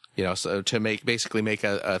 so to basically make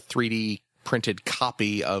a 3D printed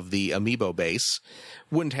copy of the amiibo base.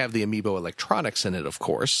 Wouldn't have the amiibo electronics in it, of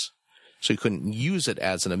course, so you couldn't use it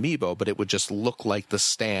as an amiibo, but it would just look like the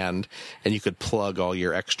stand, and you could plug all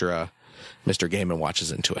your extra Mr. Game &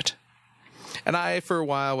 Watches into it. And for a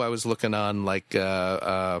while, I was looking on, what's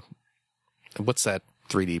that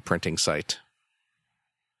 3D printing site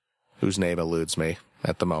whose name eludes me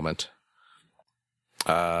at the moment?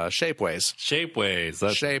 Shapeways.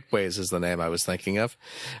 Shapeways is the name I was thinking of.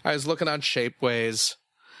 I was looking on Shapeways.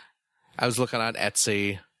 I was looking on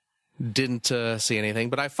Etsy. Didn't see anything,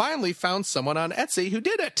 but I finally found someone on Etsy who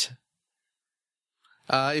did it.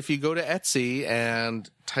 If you go to Etsy and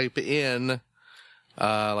type in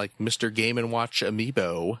Mr. Game & Watch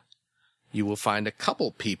amiibo, you will find a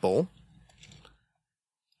couple people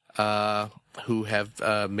who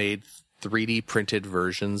have made 3D printed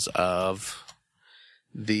versions of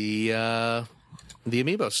the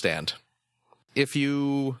amiibo stand. If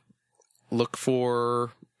you look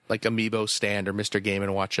for amiibo stand or Mr. Game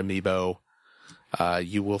 & Watch amiibo,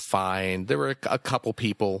 you will find there were a couple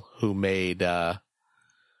people who made these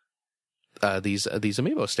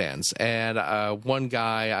amiibo stands, and one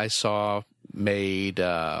guy I saw made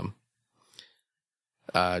they're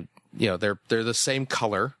the same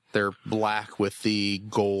color. They're black with the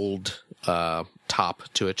gold top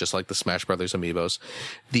to it, just like the Smash Brothers amiibos.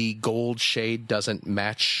 The gold shade doesn't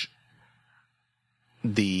match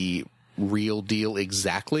the real deal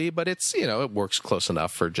exactly, but it's, it works close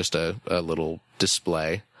enough for just a little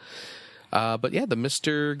display. But yeah, the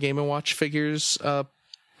Mr. Game & Watch figures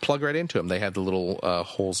plug right into them. They have the little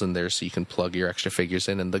holes in there so you can plug your extra figures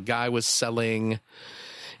in. And the guy was selling,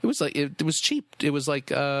 it was cheap. It was 3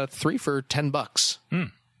 for $10.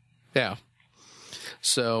 Yeah.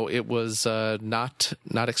 So it was not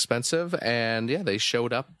expensive, and yeah, they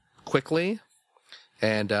showed up quickly,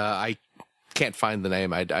 And I can't find the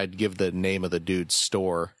name. I'd give the name of the dude's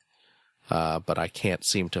store, but I can't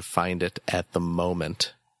seem to find it at the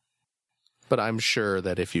moment. But I'm sure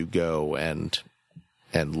that if you go and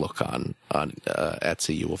look on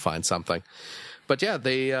Etsy, you will find something. But yeah,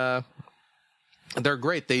 they're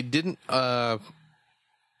great. They didn't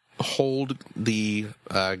hold the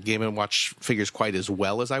Game & Watch figures quite as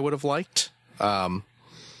well as I would have liked.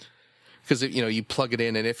 Because, you plug it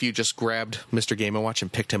in, and if you just grabbed Mr. Game & Watch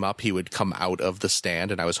and picked him up, he would come out of the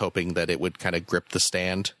stand, and I was hoping that it would kind of grip the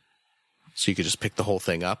stand so you could just pick the whole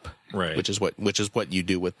thing up. Right. Which is what you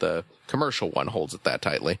do with the commercial one, holds it that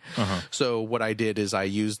tightly. Uh-huh. So what I did is I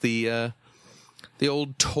used the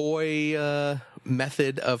old toy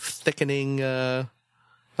method of thickening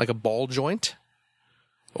like a ball joint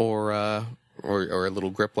or a little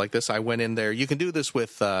grip like this. I went in there. You can do this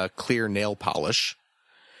with clear nail polish,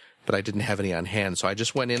 but I didn't have any on hand, so I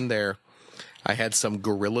just went in there. I had some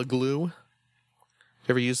Gorilla Glue. You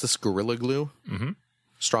ever use this Gorilla Glue? Mm-hmm.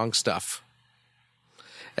 Strong stuff.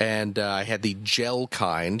 And I had the gel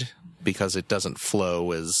kind because it doesn't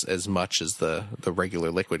flow as much as the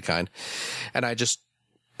regular liquid kind. And I just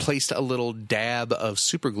placed a little dab of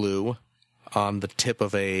super glue on the tip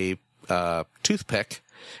of a toothpick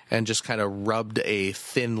and just kind of rubbed a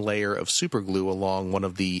thin layer of super glue along one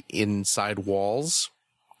of the inside walls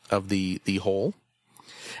of the hole.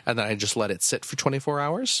 And then I just let it sit for 24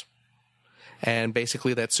 hours. And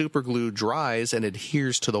basically that super glue dries and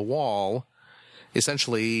adheres to the wall,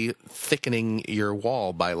 essentially thickening your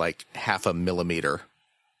wall by like 0.5 millimeter.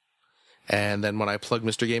 And then when I plug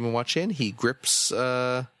Mr. Game & Watch in, he grips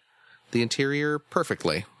the interior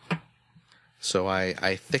perfectly. So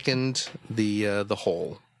I thickened the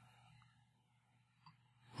hole,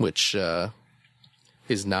 which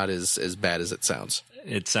is not as bad as it sounds.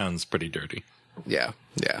 It sounds pretty dirty. Yeah.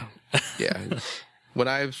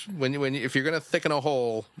 If you're gonna thicken a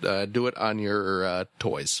hole, do it on your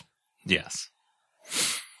toys. Yes,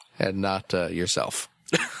 and not yourself.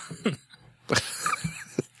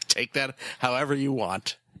 Take that however you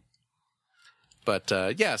want. But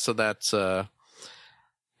so that's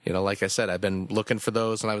like I said, I've been looking for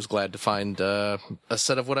those, and I was glad to find a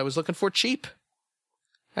set of what I was looking for cheap.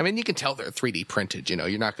 I mean, you can tell they're 3D printed.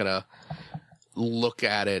 You're not gonna look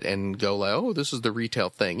at it and go like, oh, this is the retail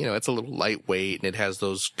thing. It's a little lightweight and it has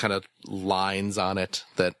those kind of lines on it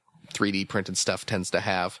that 3D printed stuff tends to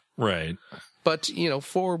have. Right. But,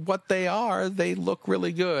 for what they are, they look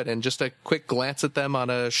really good. And just a quick glance at them on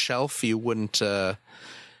a shelf, you wouldn't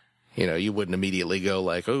immediately go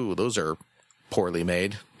like, oh, those are poorly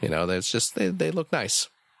made. That's just, they look nice.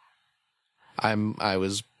 I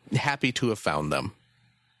was happy to have found them.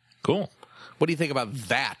 Cool. What do you think about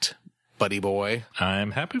that, buddy boy?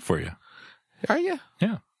 I'm happy for you. Are you?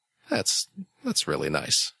 Yeah. That's really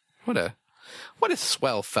nice. What a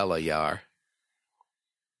swell fella you are.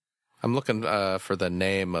 I'm looking for the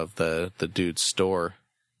name of the dude's store.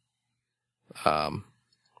 Here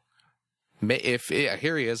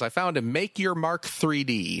he is. I found him. Make Your Mark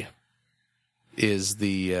 3D is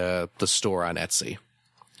the store on Etsy.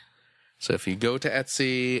 So if you go to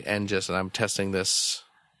Etsy and I'm testing this.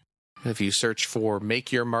 If you search for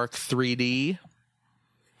Make Your Mark 3D,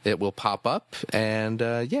 it will pop up, and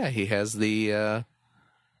he has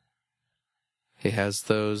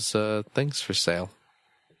those things for sale.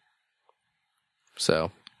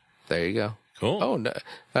 So there you go. Cool. Oh no,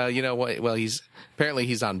 you know what? Well, he's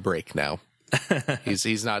on break now.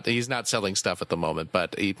 he's not selling stuff at the moment,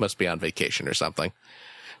 but he must be on vacation or something.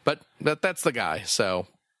 But that's the guy. So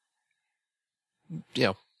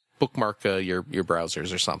bookmark your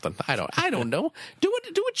browsers or something. I don't know. Do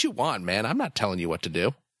what you want, man. I'm not telling you what to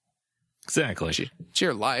do. Exactly. It's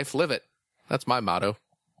your life. Live it. That's my motto.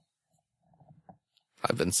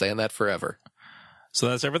 I've been saying that forever. So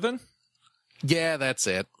that's everything? Yeah, that's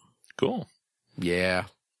it. Cool. Yeah.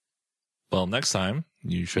 Well, next time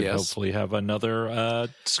you should hopefully have another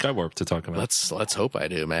Skywarp to talk about. Let's hope I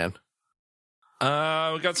do, man.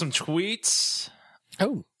 We got some tweets.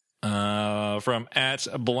 Oh. From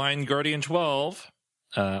 @BlindGuardian12.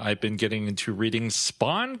 I've been getting into reading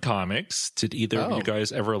Spawn comics. Did either of you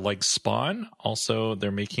guys ever like Spawn? Also,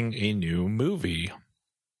 they're making a new movie.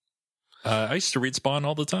 I used to read Spawn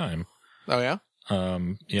all the time. Oh, yeah?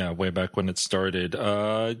 Way back when it started.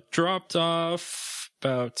 Dropped off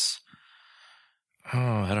about,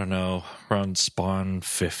 I don't know, around Spawn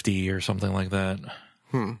 50 or something like that.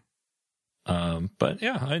 But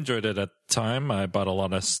yeah, I enjoyed it at the time. I bought a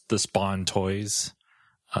lot of the Spawn toys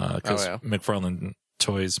because McFarlane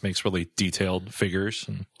Toys makes really detailed figures.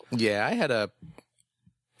 Yeah,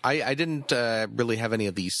 I didn't really have any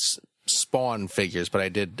of these Spawn figures, but I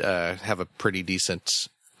did have a pretty decent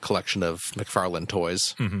collection of McFarlane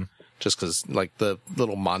toys. Mm-hmm. Just because, like, the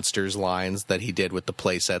little Monsters lines that he did with the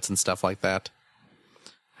play sets and stuff like that.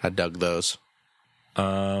 I dug those.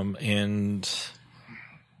 And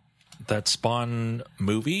that Spawn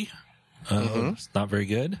movie, it's not very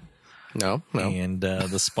good. No. And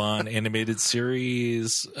the Spawn animated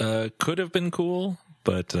series could have been cool,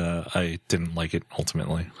 but I didn't like it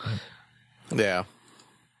ultimately. Yeah.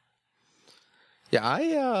 Yeah,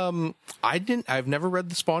 I've never read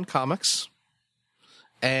the Spawn comics.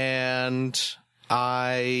 And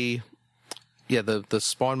the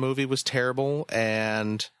Spawn movie was terrible,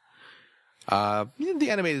 and the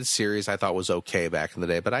animated series I thought was okay back in the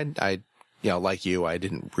day, but I like you, I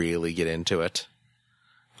didn't really get into it.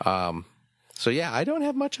 So yeah, I don't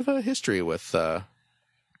have much of a history with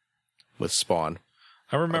Spawn.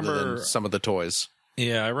 I remember some of the toys.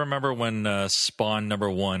 Yeah, I remember when Spawn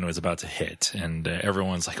 #1 was about to hit, and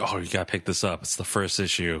everyone's like, "Oh, you gotta pick this up. It's the first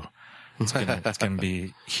issue. It's gonna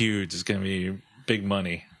be huge. It's gonna be big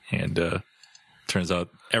money." And turns out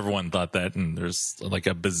everyone thought that, and there's like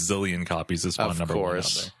a bazillion copies of Spawn #1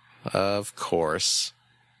 out there. Of course.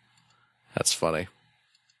 That's funny.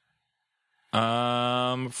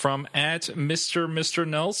 From @Mr.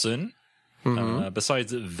 Nelson.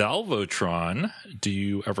 Besides Valvotron, do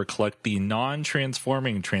you ever collect the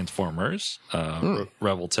non-transforming Transformers,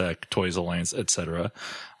 Revoltech, Toys Alliance, etc.?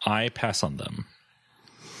 I pass on them.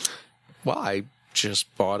 Well, I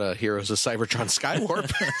just bought a Heroes of Cybertron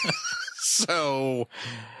Skywarp. So,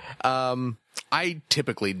 I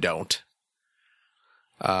typically don't.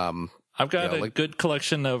 I've got a good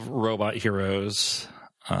collection of robot heroes.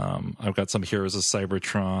 I've got some Heroes of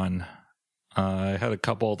Cybertron. I had a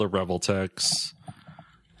couple of the Revoltechs,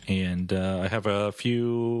 and I have a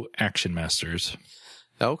few Action Masters.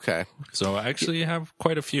 Okay. So I actually have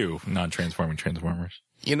quite a few non-transforming Transformers.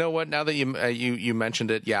 You know what? Now that you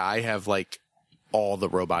mentioned it, yeah, I have like all the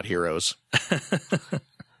robot heroes.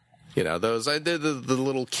 Those I did the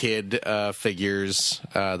little kid figures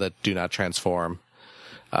that do not transform,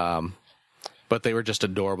 but they were just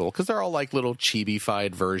adorable because they're all like little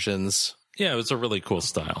chibi-fied versions. Yeah, it was a really cool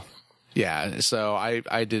style. Yeah, so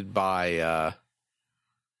I did buy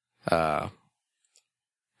those,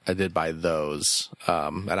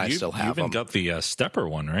 and I still have them. You even got the Stepper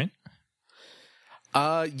one, right?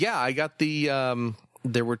 Yeah, I got the.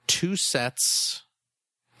 There were 2 sets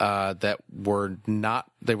that were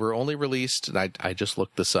not. They were only released, and I just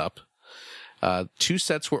looked this up. 2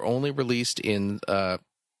 sets were only released in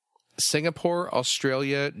Singapore,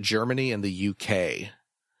 Australia, Germany, and the UK.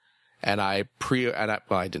 And I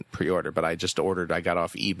didn't pre-order, but I just ordered. I got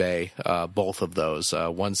off eBay both of those.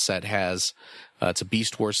 One set has it's a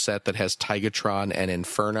Beast Wars set that has Tigatron and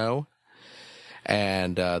Inferno,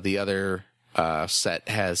 and the other set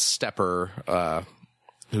has Stepper,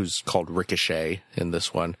 who's called Ricochet in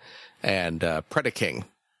this one, and Predaking.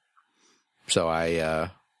 So I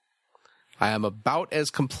am about as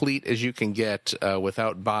complete as you can get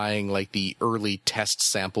without buying like the early test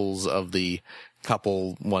samples of the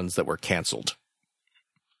couple ones that were canceled,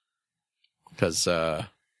 because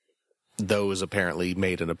those apparently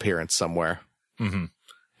made an appearance somewhere. Mm-hmm.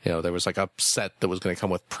 There was like a set that was going to come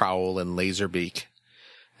with Prowl and Laserbeak,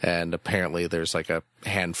 and apparently there's like a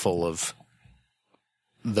handful of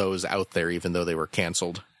those out there, even though they were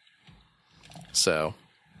canceled. So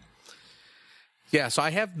yeah, so I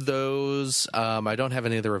have those. I don't have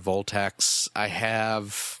any of the Revoltechs.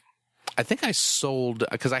 I think I sold,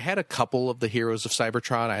 because I had a couple of the Heroes of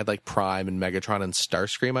Cybertron. I had like Prime and Megatron and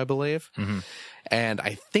Starscream, I believe. Mm-hmm. And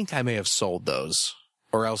I think I may have sold those,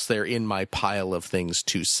 or else they're in my pile of things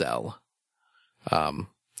to sell.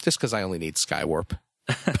 Just because I only need Skywarp.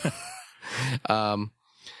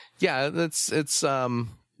 Yeah,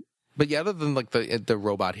 but yeah, other than like the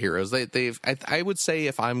robot heroes, I would say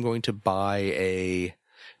if I'm going to buy a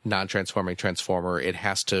non-transforming Transformer, it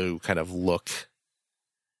has to kind of look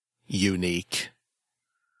unique,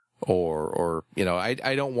 or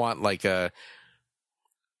I don't want like a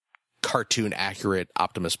cartoon accurate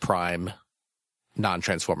Optimus Prime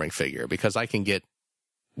non-transforming figure, because I can get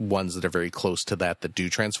ones that are very close to that do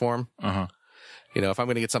transform. Uh-huh. If I'm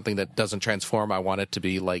going to get something that doesn't transform, I want it to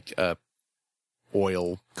be like a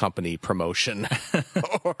oil company promotion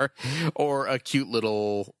or a cute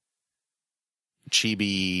little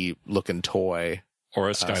chibi looking toy, or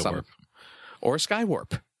a Skywarp, or a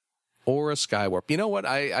Skywarp. Or a Skywarp. You know what?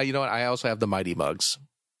 I also have the Mighty Mugs.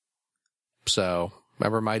 So,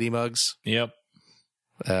 remember Mighty Mugs? Yep.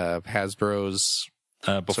 Hasbro's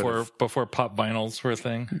Before pop vinyls were a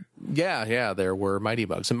thing. Yeah, there were Mighty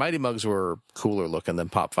Mugs, and Mighty Mugs were cooler looking than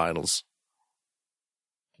pop vinyls,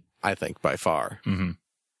 I think, by far. Mm-hmm.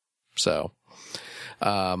 So,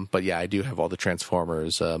 but yeah, I do have all the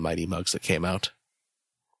Transformers Mighty Mugs that came out,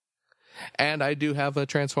 and I do have a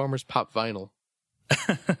Transformers pop vinyl.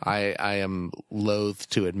 I am loath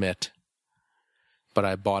to admit, but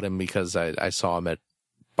I bought him because I saw him at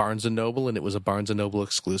Barnes & Noble, and it was a Barnes & Noble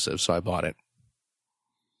exclusive, so I bought it.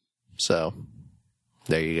 So,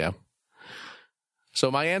 there you go. So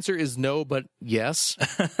my answer is no, but yes.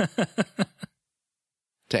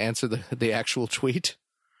 To answer the actual tweet.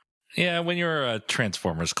 Yeah, when you're a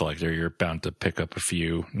Transformers collector, you're bound to pick up a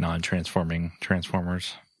few non-transforming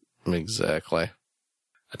Transformers. Exactly.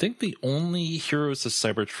 I think the only Heroes of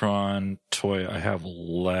Cybertron toy I have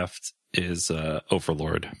left is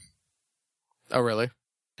Overlord. Oh, really?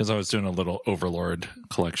 Because I was doing a little Overlord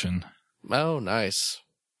collection. Oh, nice.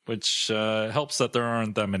 Which helps that there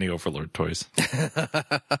aren't that many Overlord toys.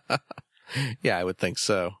 Yeah, I would think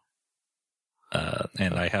so.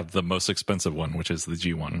 And I have the most expensive one, which is the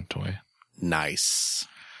G1 toy. Nice.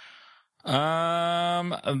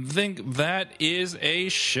 I think that is a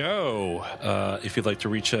show. If you'd like to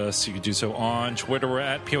reach us, you can do so on Twitter. We're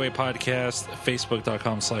at POA Podcast,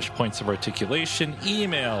 Facebook.com/Points of Articulation,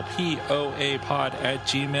 email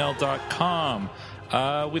poapod@gmail.com.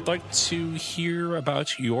 We'd like to hear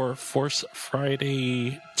about your Force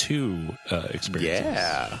Friday 2 experiences.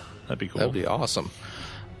 Yeah. That'd be cool. That'd be awesome.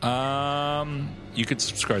 You could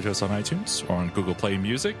subscribe to us on iTunes or on Google Play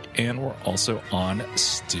Music, and we're also on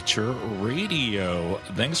Stitcher Radio.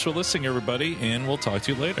 Thanks for listening, everybody, and we'll talk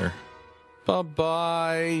to you later.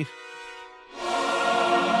 Bye-bye.